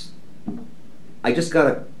wraps. I just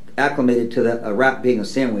got acclimated to a wrap being a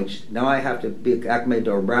sandwich. Now I have to be acclimated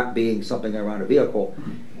to a wrap being something around a vehicle.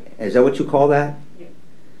 Is that what you call that?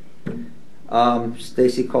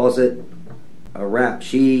 Stacy calls it a wrap.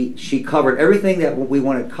 She covered everything that we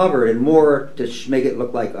wanted covered and more to make it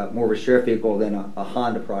look like more of a sheriff vehicle than a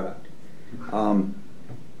Honda product.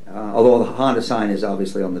 Although the Honda sign is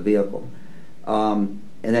obviously on the vehicle.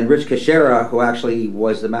 And then Rich Kashera, who actually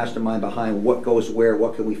was the mastermind behind what goes where,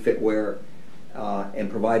 what can we fit where,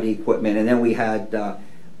 and provide the equipment. And then we have a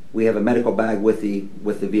medical bag with the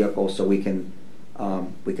vehicle, so we can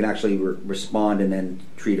actually respond and then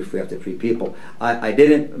treat if we have to treat people. I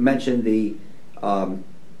didn't mention the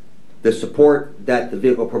support that the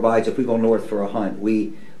vehicle provides if we go north for a hunt.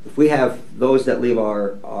 If we have those that leave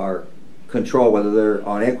our control, whether they're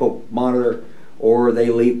on ankle monitor or they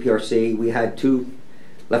leave PRC. We had two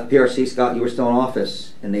left PRC, Scott, you were still in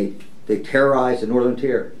office, and they terrorized the Northern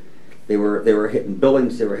Tier. They were hitting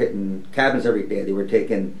buildings, they were hitting cabins every day, they were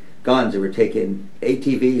taking guns, they were taking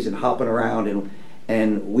ATVs and hopping around,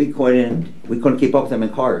 and we couldn't keep up with them in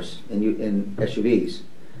cars and in SUVs.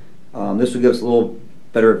 This would give us a little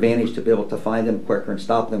better advantage to be able to find them quicker and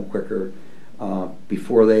stop them quicker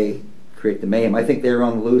before they create the mayhem. I think they were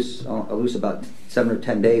on the loose about 7 or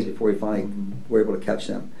 10 days before we finally were able to catch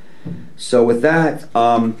them. So with that,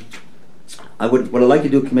 what I'd like to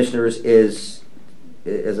do, commissioners, is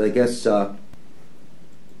I guess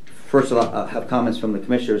first I'll have comments from the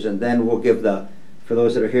commissioners, and then we'll give for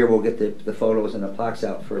those that are here, we'll get the photos and the plaques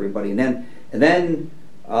out for everybody, and then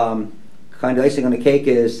kind of icing on the cake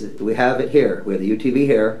is we have it here. We have the UTV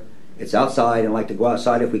here. It's outside, and I'd like to go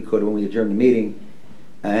outside if we could when we adjourn the meeting,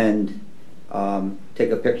 and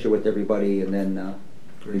take a picture with everybody, and then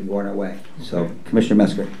we can go on our way. So, Commissioner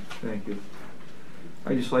Mesker. Thank you.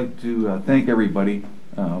 I'd just like to thank everybody.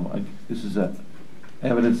 This is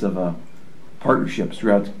evidence of partnerships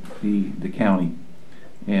throughout the county,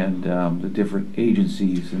 and the different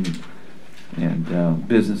agencies and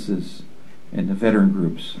businesses and the veteran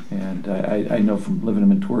groups. And I know from living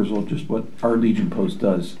in Toursville just what our Legion Post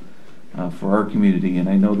does for our community, and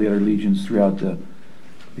I know the other legions throughout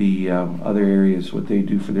the other areas, what they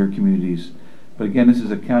do for their communities. But again, this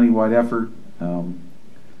is a countywide effort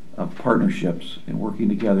of partnerships and working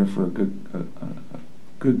together for a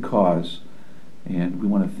good cause. And we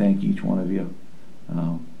want to thank each one of you,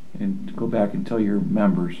 and go back and tell your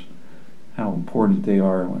members how important they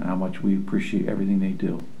are and how much we appreciate everything they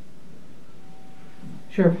do.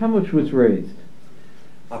 Sheriff, how much was raised?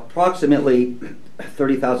 Approximately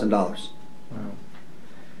 $30,000. Wow.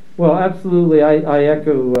 Well, absolutely. I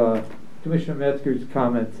echo Commissioner Metzger's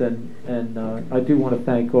comments, and I do want to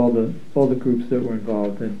thank all the groups that were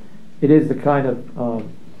involved. And it is the kind of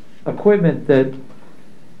equipment that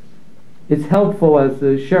is helpful, as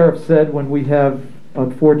the sheriff said, when we have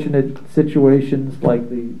unfortunate situations like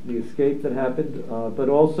the escape that happened, but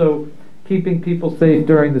also keeping people safe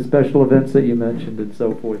during the special events that you mentioned and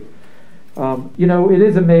so forth. You know, it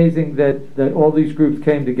is amazing that all these groups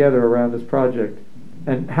came together around this project.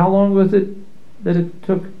 And how long was it that it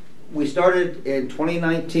took? We started in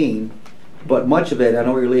 2019, but much of it, I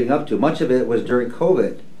know what you're leading up to, much of it was during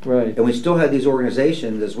COVID. Right. And we still had these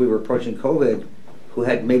organizations, as we were approaching COVID, who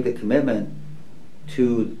had made the commitment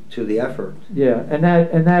to the effort. Yeah, and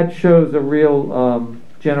that shows a real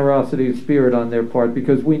generosity of spirit on their part,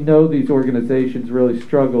 because we know these organizations really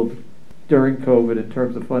struggled during COVID in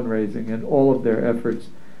terms of fundraising, and all of their efforts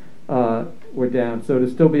were down. So to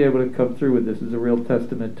still be able to come through with this is a real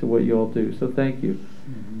testament to what you all do. So thank you.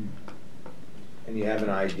 Mm-hmm. And you have an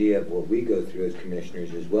idea of what we go through as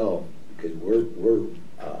commissioners as well, because we're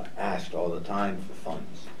asked all the time for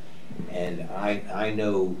funds. And I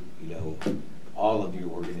know, you know, all of your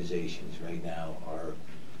organizations right now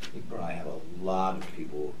you probably have a lot of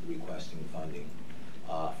people requesting funding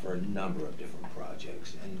for a number of different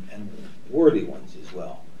projects, and worthy ones as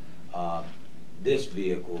well. This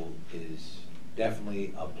vehicle is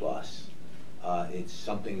definitely a plus. It's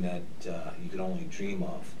something that you can only dream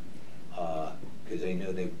of, because I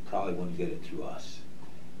know they probably wouldn't get it through us.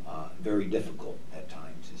 Very difficult at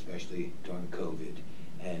times, especially during COVID.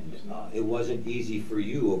 And it wasn't easy for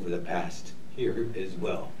you over the past year as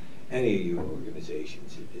well. Any of your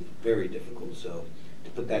organizations, it's very difficult. So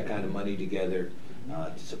to put that kind of money together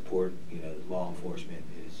to support, you know, law enforcement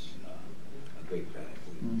is a great benefit.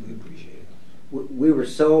 We appreciate it. We were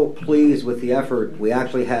so pleased with the effort. We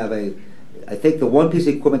actually have I think the one piece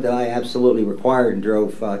of equipment that I absolutely required and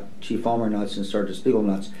drove Chief Ulmer nuts and Sergeant Spiegel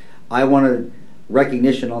nuts, I wanted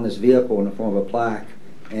recognition on this vehicle in the form of a plaque,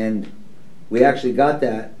 and we actually got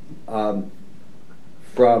that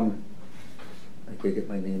from, I can't get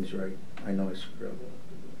my names right, I know I screwed up.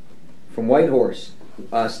 from Whitehorse.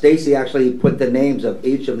 Stacy actually put the names of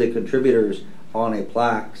each of the contributors on a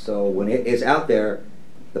plaque, so when it is out there,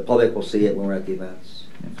 the public will see it when we're at the events.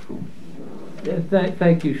 That's cool. Yeah,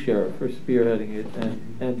 thank you, Sheriff, for spearheading it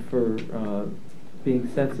and for being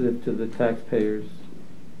sensitive to the taxpayers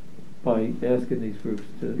by asking these groups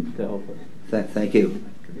to help us. Thank you.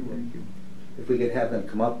 If we could have them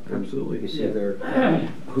come up. Absolutely. You see they're,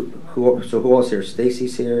 so who else here?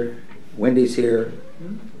 Stacy's here, Wendy's here,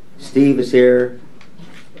 Steve is here,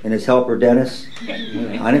 and his helper Dennis.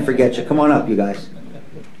 I didn't forget you. Come on up, you guys.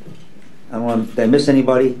 I don't want. Did I miss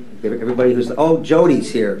anybody? Everybody who's. Oh,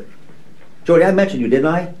 Jody's here. Jody, I mentioned you, didn't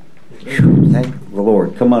I? Thank the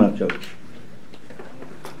Lord. Come on up, Jody.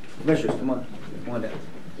 Commissioners, come on. Come on down.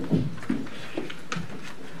 Do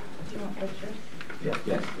you want pictures? Yeah,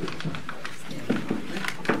 yes.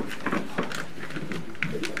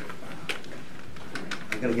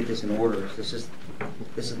 I gotta get this in order. This is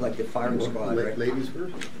like the firing squad, right? Ladies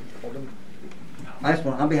first. I just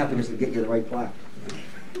want, on behalf of this, to get you the right plaque.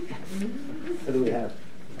 What do we have?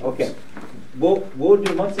 Okay. We'll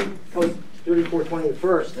do monthly post 3428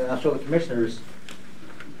 first, and I'll show the commissioners.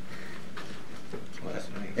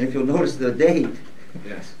 And if you'll notice the date.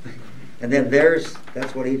 Yes. And then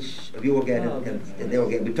that's what each of you will get, and they will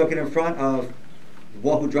get. We took it in front of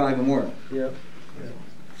Walk Who Drive Memorial. Yep.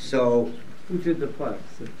 So. Who did the plaques?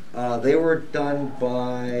 They were done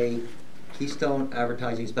by Keystone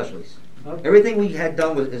Advertising Specialties. Okay. Everything we had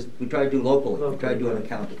done is we tried to do locally. We tried to do it in the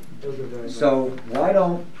county. So why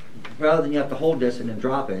don't, rather than you have to hold this and then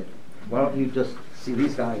drop it, why don't you just see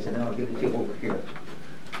these guys and then I'll give it to you over here.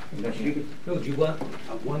 No, do you want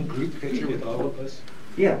one group picture with all of us?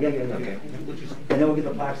 Yeah. Okay. And then we'll get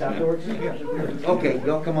the plaques afterwards? Yeah. Okay,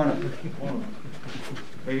 y'all come on up.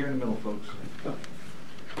 Right here in the middle, folks.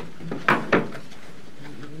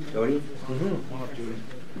 Jody? Come up, Jody.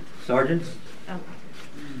 Sergeants?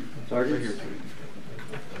 Sergeants? Right here,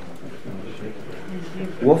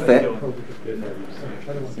 We'll fit.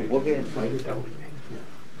 We'll get in fight.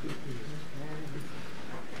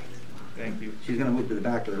 Thank you. She's gonna move to the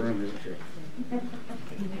back of the room, isn't she?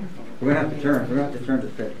 We're gonna have to turn. We're gonna have to turn to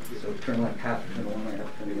fit. So turn like half, turn one way,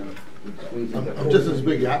 half, turn the other. Squeeze it. I'm just as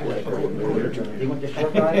big that way. You want the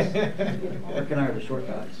short guys? Rick and I are the short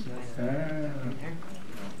guys. All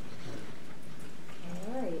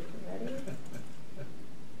right, ready?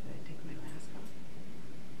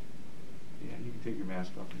 Yeah, you can take your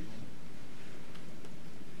mask off.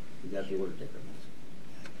 You got the order to take our mask.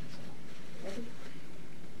 Ready?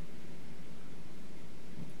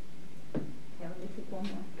 Yeah, let me take one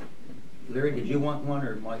more. Larry, did you want one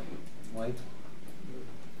or Mike? Mike?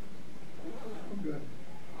 I'm good.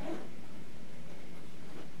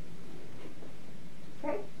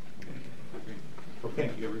 Okay. Okay.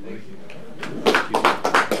 Thank you, everybody.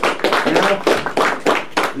 Now,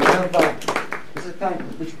 we have, this is kind of,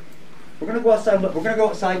 we're going to go outside. We're going to go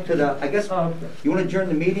outside to the, I guess, you want to adjourn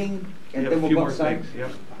the meeting and then we'll go outside?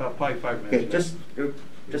 Yep, about probably 5 minutes. Okay,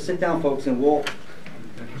 just sit down, folks, and we'll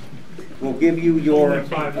give you your. Only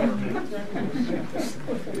 5 more minutes.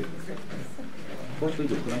 What should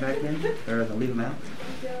we do? Put them back in or leave them out?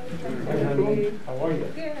 How are you?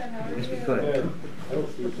 I guess we could.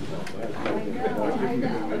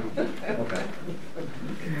 Okay.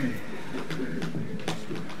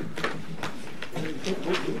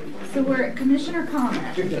 So we're at Commissioner comment.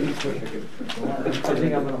 I think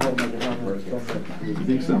I'm going to hold my helmet. You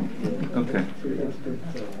think so? Okay.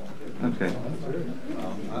 Okay.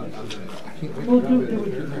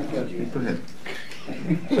 Go ahead.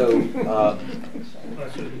 So,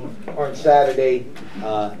 on Saturday,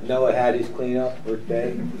 Noah had his cleanup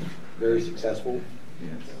birthday, very successful.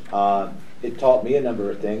 It taught me a number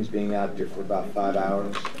of things, being out there for about 5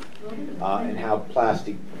 hours, and how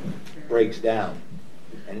plastic breaks down.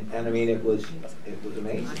 And I mean, it was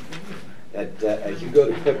amazing. That as you go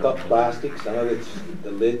to pick up plastic, some of it's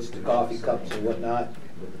the lids to coffee cups and whatnot,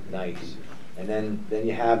 nice. And then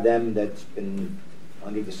you have them that's been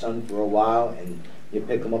under the sun for a while, and you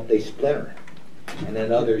pick them up, they splinter. And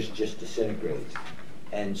then others just disintegrate.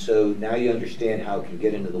 And so now you understand how it can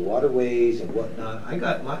get into the waterways and whatnot. I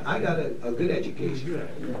got a good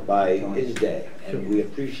education by his day, and we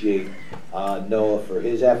appreciate Noah for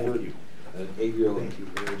his effort. An 8-year-old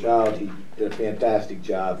child, he did a fantastic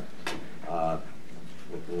job.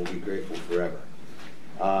 We'll be grateful forever.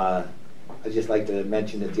 I'd just like to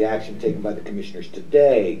mention that the action taken by the commissioners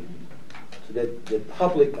today, so that the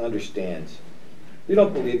public understands, we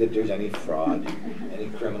don't believe that there's any fraud, any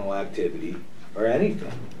criminal activity, or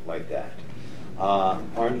anything like that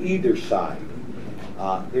on either side.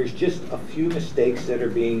 There's just a few mistakes that are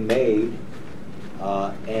being made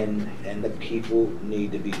and the people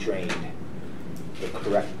need to be trained the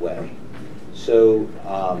correct way. So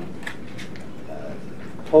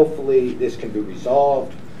hopefully this can be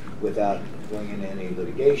resolved without bringing any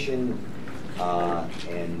litigation,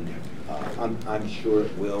 and I'm sure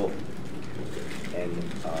it will, and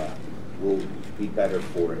will be better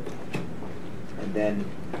for it. And then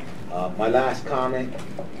my last comment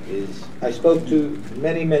is I spoke to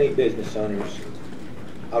many, many business owners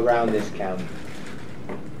around this county,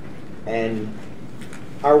 and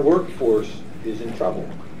our workforce is in trouble.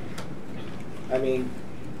 I mean,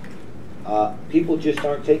 people just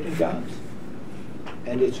aren't taking jobs.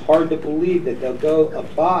 And it's hard to believe that they'll go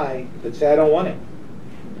apply but say, I don't want it,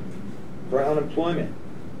 for unemployment.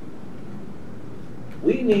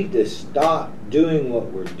 We need to stop doing what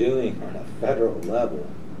we're doing on a federal level,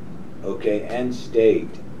 okay, and state,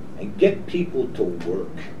 and get people to work,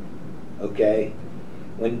 okay?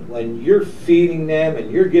 When you're feeding them and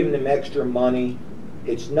you're giving them extra money,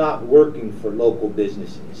 it's not working for local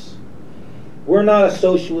businesses. We're not a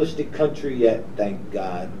socialistic country yet, thank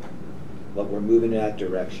God, but we're moving in that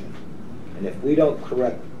direction. And if we don't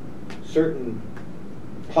correct certain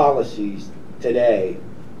policies today,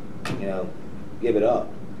 you know, give it up,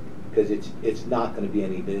 because it's not going to be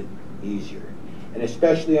any bit easier. And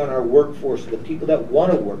especially on our workforce, the people that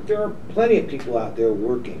want to work. There are plenty of people out there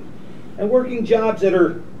working, and working jobs that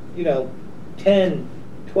are, you know, $10,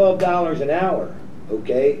 $12 an hour,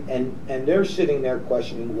 okay? And they're sitting there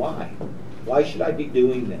questioning why. Why should I be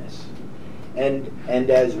doing this? And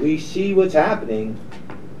as we see what's happening,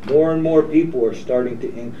 more and more people are starting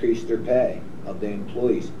to increase their pay of the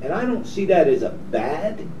employees. And I don't see that as a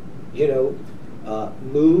bad, you know,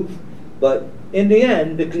 move. But in the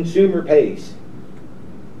end, the consumer pays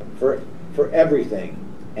for everything,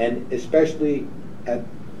 and especially at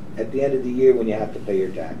the end of the year when you have to pay your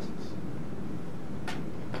taxes.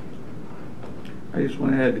 I just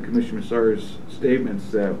want to add to Commissioner Massar's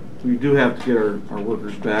statements that we do have to get our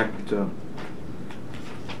workers back to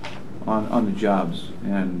on the jobs.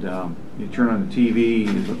 And you turn on the TV,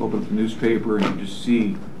 you open up the newspaper, and you just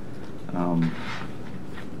see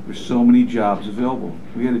there's so many jobs available.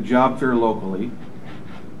 We had a job fair locally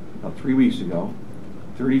about 3 weeks ago.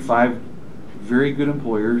 35 very good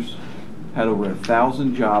employers had over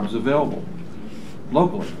 1,000 jobs available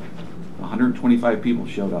locally. 125 people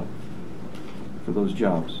showed up for those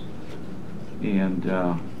jobs. And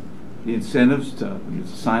the incentives to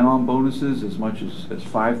sign-on bonuses as much as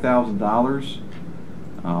 $5,000,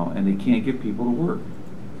 and they can't get people to work.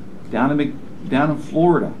 Down in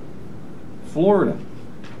Florida,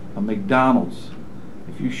 a McDonald's,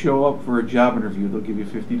 if you show up for a job interview, they'll give you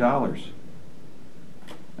 $50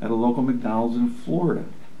 at a local McDonald's in Florida.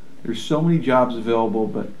 There's so many jobs available,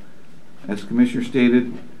 but as Commissioner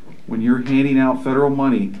stated, when you're handing out federal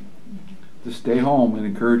money to stay home and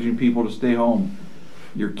encouraging people to stay home,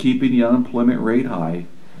 you're keeping the unemployment rate high,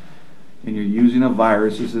 and you're using a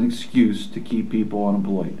virus as an excuse to keep people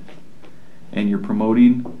unemployed. And you're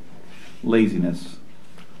promoting laziness.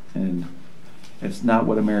 And it's not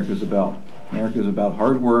what America's about. America's about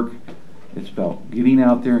hard work. It's about getting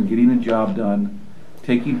out there and getting a job done,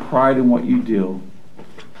 taking pride in what you do,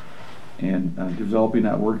 and developing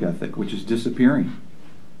that work ethic, which is disappearing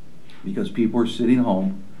because people are sitting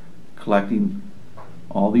home collecting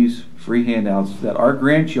all these free handouts that our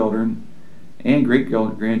grandchildren and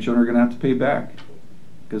great-grandchildren are going to have to pay back,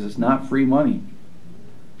 because it's not free money.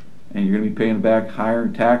 And you're going to be paying back higher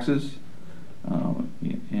in taxes,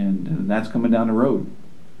 and that's coming down the road.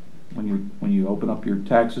 When you open up your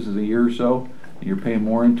taxes in a year or so, and you're paying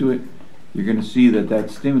more into it, you're going to see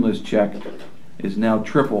that stimulus check is now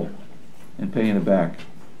triple and paying it back.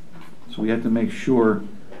 So we have to make sure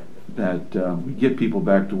that we get people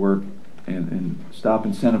back to work and stop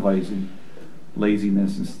incentivizing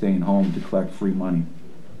laziness and staying home to collect free money.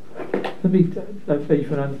 Let me, I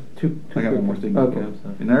got one more thing. Okay.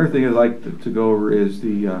 Another thing I'd like to go over is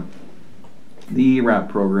the ERAP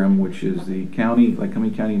program, which is the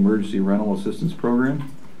Lycoming County Emergency Rental Assistance Program.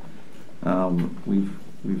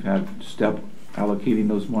 We've had STEP allocating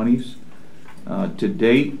those monies. To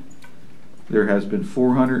date, there has been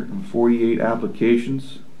 448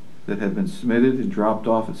 applications that have been submitted and dropped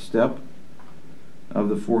off at STEP. Of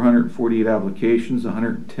the 448 applications,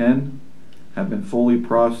 110 have been fully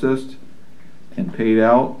processed and paid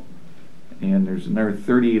out, and there's another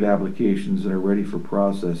 38 applications that are ready for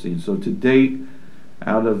processing. So to date,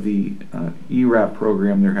 out of the ERAP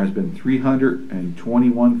program, there has been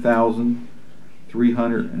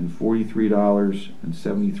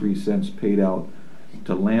 $321,343.73 paid out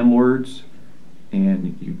to landlords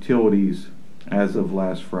and utilities as of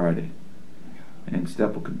last Friday. and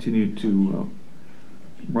STEP will continue to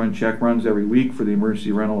run check runs every week for the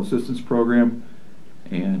Emergency Rental Assistance Program,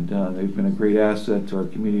 and they've been a great asset to our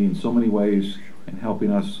community in so many ways in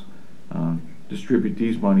helping us distribute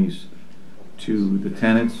these monies to the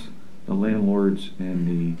tenants, the landlords, and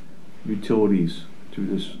the utilities through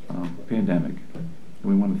this pandemic. And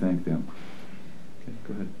we want to thank them. Okay,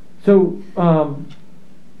 go ahead. So,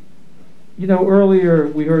 you know, earlier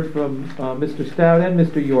we heard from Mr. Stout and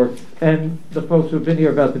Mr. York and the folks who have been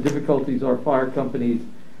here about the difficulties our fire companies.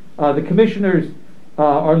 The commissioners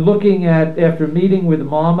are looking at, after meeting with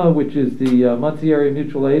MAMA, which is the Muncie Area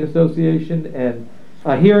Mutual Aid Association, and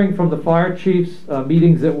hearing from the fire chiefs,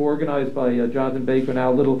 meetings that were organized by Jonathan Baker and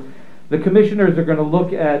Al Little, the commissioners are going to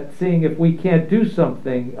look at seeing if we can't do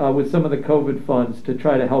something with some of the COVID funds to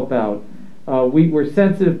try to help out. We're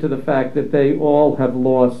sensitive to the fact that they all have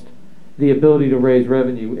lost the ability to raise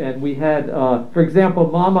revenue. And we had, for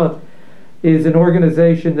example, MAMA is an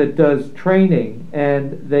organization that does training,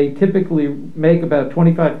 and they typically make about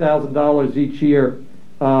 $25,000 each year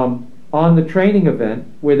on the training event,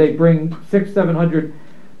 where they bring 600-700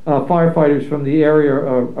 firefighters from the area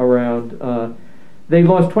around. They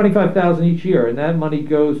lost $25,000 each year, and that money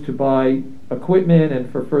goes to buy equipment and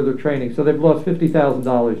for further training. So they've lost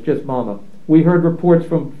 $50,000, just MAMA. We heard reports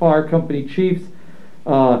from fire company chiefs,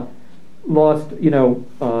 lost,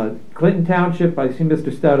 Clinton Township, I see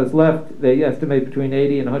Mr. Stout has left, they estimate between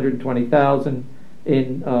 80 and 120,000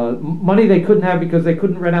 in money they couldn't have because they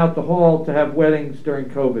couldn't rent out the hall to have weddings during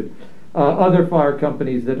COVID. Other fire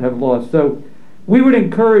companies that have lost. So we would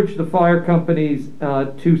encourage the fire companies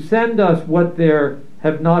to send us what they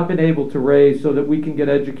have not been able to raise so that we can get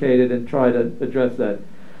educated and try to address that.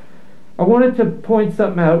 I wanted to point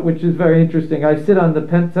something out which is very interesting. I sit on the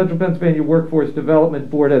Central Pennsylvania Workforce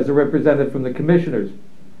Development Board as a representative from the commissioners.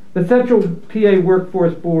 The Central PA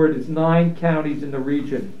Workforce Board is 9 counties in the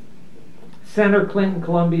region: Center, Clinton,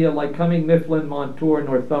 Columbia, Lycoming, Mifflin, Montour,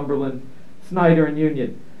 Northumberland, Snyder, and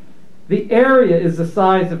Union. The area is the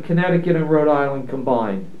size of Connecticut and Rhode Island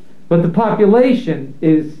combined, but the population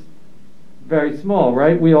is very small,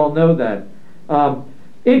 right? We all know that.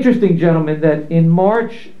 Interesting, gentlemen, that in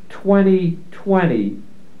March 2020,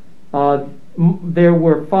 there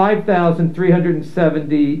were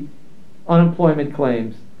 5,370 unemployment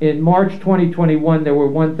claims. In March 2021, there were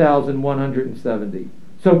 1,170.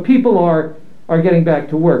 So people are getting back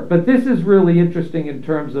to work. But this is really interesting in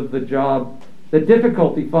terms of the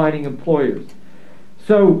difficulty finding employers.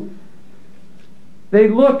 So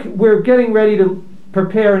we're getting ready to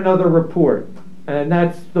prepare another report. And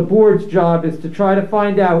that's the board's job, is to try to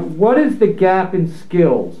find out what is the gap in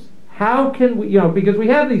skills. How can we, because we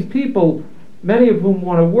have these people, many of whom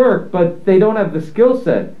want to work, but they don't have the skill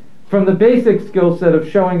set. From the basic skill set of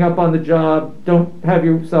showing up on the job, don't have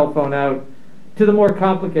your cell phone out, to the more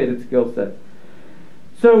complicated skill set.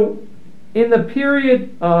 So in the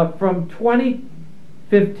period from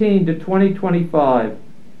 2015 to 2025,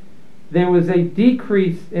 there was a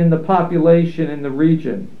decrease in the population in the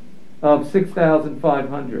region of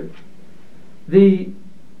 6,500. The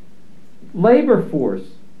labor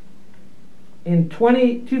force in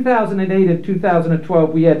 2008 and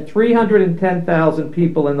 2012, we had 310,000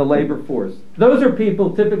 people in the labor force. Those are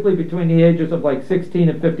people typically between the ages of like 16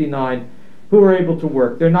 and 59 who are able to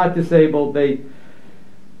work. They're not disabled. In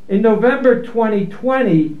November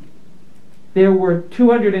 2020, there were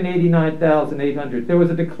 289,800. There was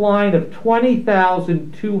a decline of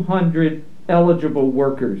 20,200 eligible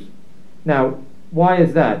workers. Now, why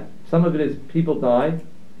is that? Some of it is people die.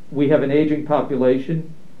 We have an aging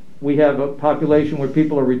population. We have a population where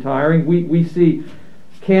people are retiring. We see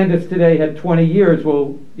Candace today had 20 years.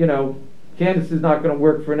 Well, Candace is not going to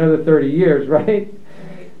work for another 30 years, right?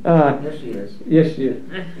 Yes, she is. Yes, she is.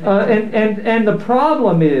 And the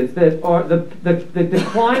problem is that the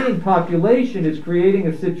declining population is creating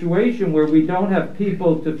a situation where we don't have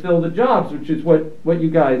people to fill the jobs, which is what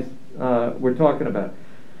you guys were talking about.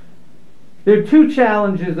 There are 2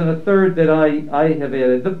 challenges and a third that I have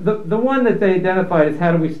added. The one that they identified is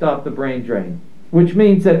how do we stop the brain drain, which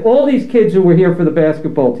means that all these kids who were here for the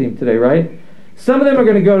basketball team today, right? Some of them are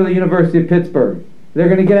going to go to the University of Pittsburgh. They're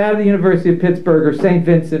going to get out of the University of Pittsburgh or St.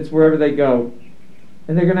 Vincent's, wherever they go,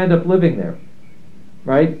 and they're going to end up living there,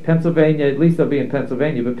 right? Pennsylvania, at least they'll be in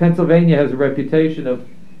Pennsylvania, but Pennsylvania has a reputation of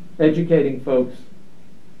educating folks,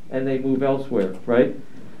 and they move elsewhere, right?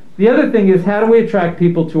 The other thing is, how do we attract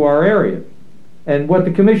people to our area? And what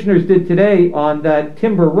the commissioners did today on that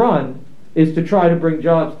timber run is to try to bring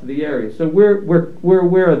jobs to the area. So we're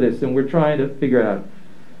aware of this, and we're trying to figure it out.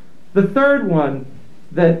 The third one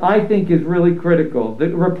that I think is really critical. The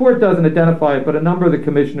report doesn't identify it, but a number of the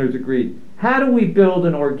commissioners agreed. How do we build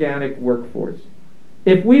an organic workforce?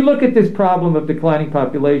 If we look at this problem of declining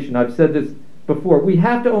population, I've said this before, we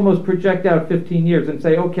have to almost project out 15 years and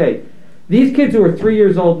say, okay, these kids who are 3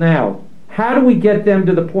 years old now, how do we get them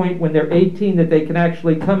to the point when they're 18 that they can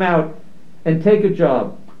actually come out and take a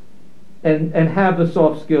job and have the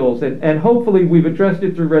soft skills? And hopefully we've addressed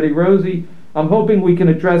it through Ready Rosie. I'm hoping we can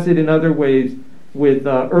address it in other ways with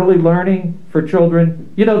early learning for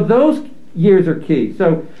children. You know, those years are key.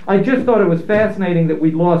 So I just thought it was fascinating that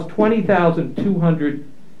we lost 20,200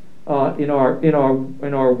 in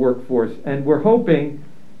our workforce, and we're hoping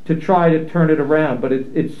to try to turn it around. But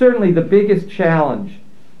it's certainly the biggest challenge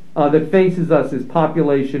that faces us is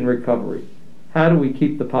population recovery. How do we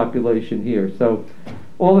keep the population here? So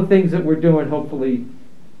all the things that we're doing hopefully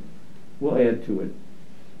will add to it.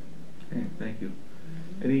 Okay, thank you.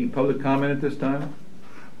 Any public comment at this time?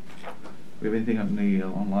 We have anything on the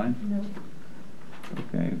online? No.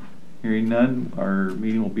 Okay. Hearing none, our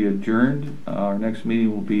meeting will be adjourned. Our next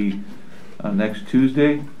meeting will be next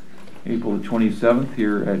Tuesday, April the 27th,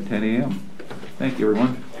 here at 10 a.m. Thank you,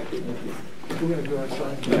 everyone. We're going to go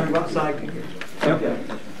outside. We're going to go outside. Yep.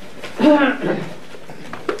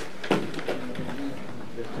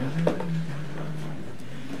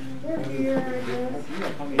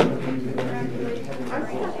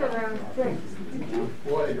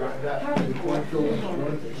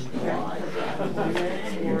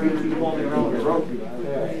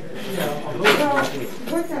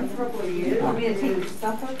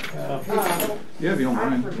 Yeah, if you don't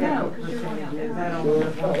mind. No, because you're one of them.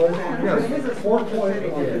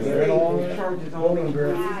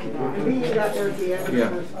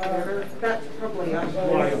 That's probably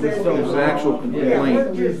us. There's an actual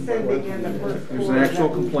complaint. There's an actual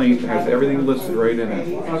complaint that has everything listed right in it.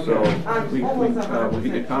 So we'll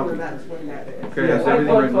get you a copy. Okay, that's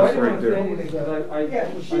everything right listed right there.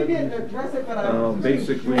 Yeah, she didn't address it, but I.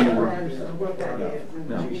 Basically,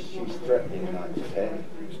 no. She's threatening not to pay.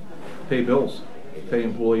 Pay bills, pay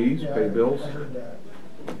employees, pay bills.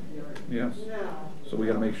 Yes. So we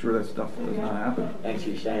got to make sure that stuff does not happen. And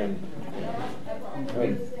she's saying, I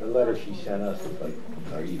mean, the letter she sent us was like,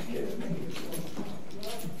 are you kidding me?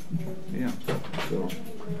 Yeah.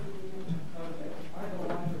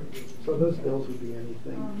 So those bills would be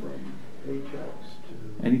anything from paychecks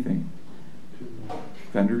to anything. To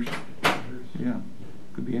vendors. Yeah.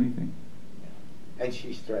 Could be anything. And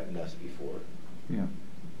she's threatened us before. Yeah.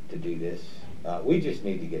 To do this. We just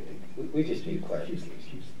need to get we just need clarification.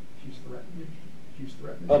 She's threatened. She's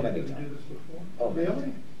threatened. Oh, many to do times. this before. Oh,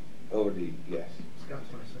 really? Over the yes.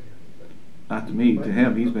 Scott's not saying anything. Not to me, to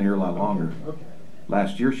him. He's been here a lot longer. Okay.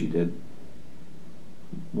 Last year she did.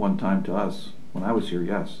 One time to us. When I was here,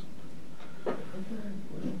 yes.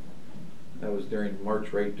 That was during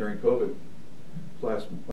March, right during COVID. Last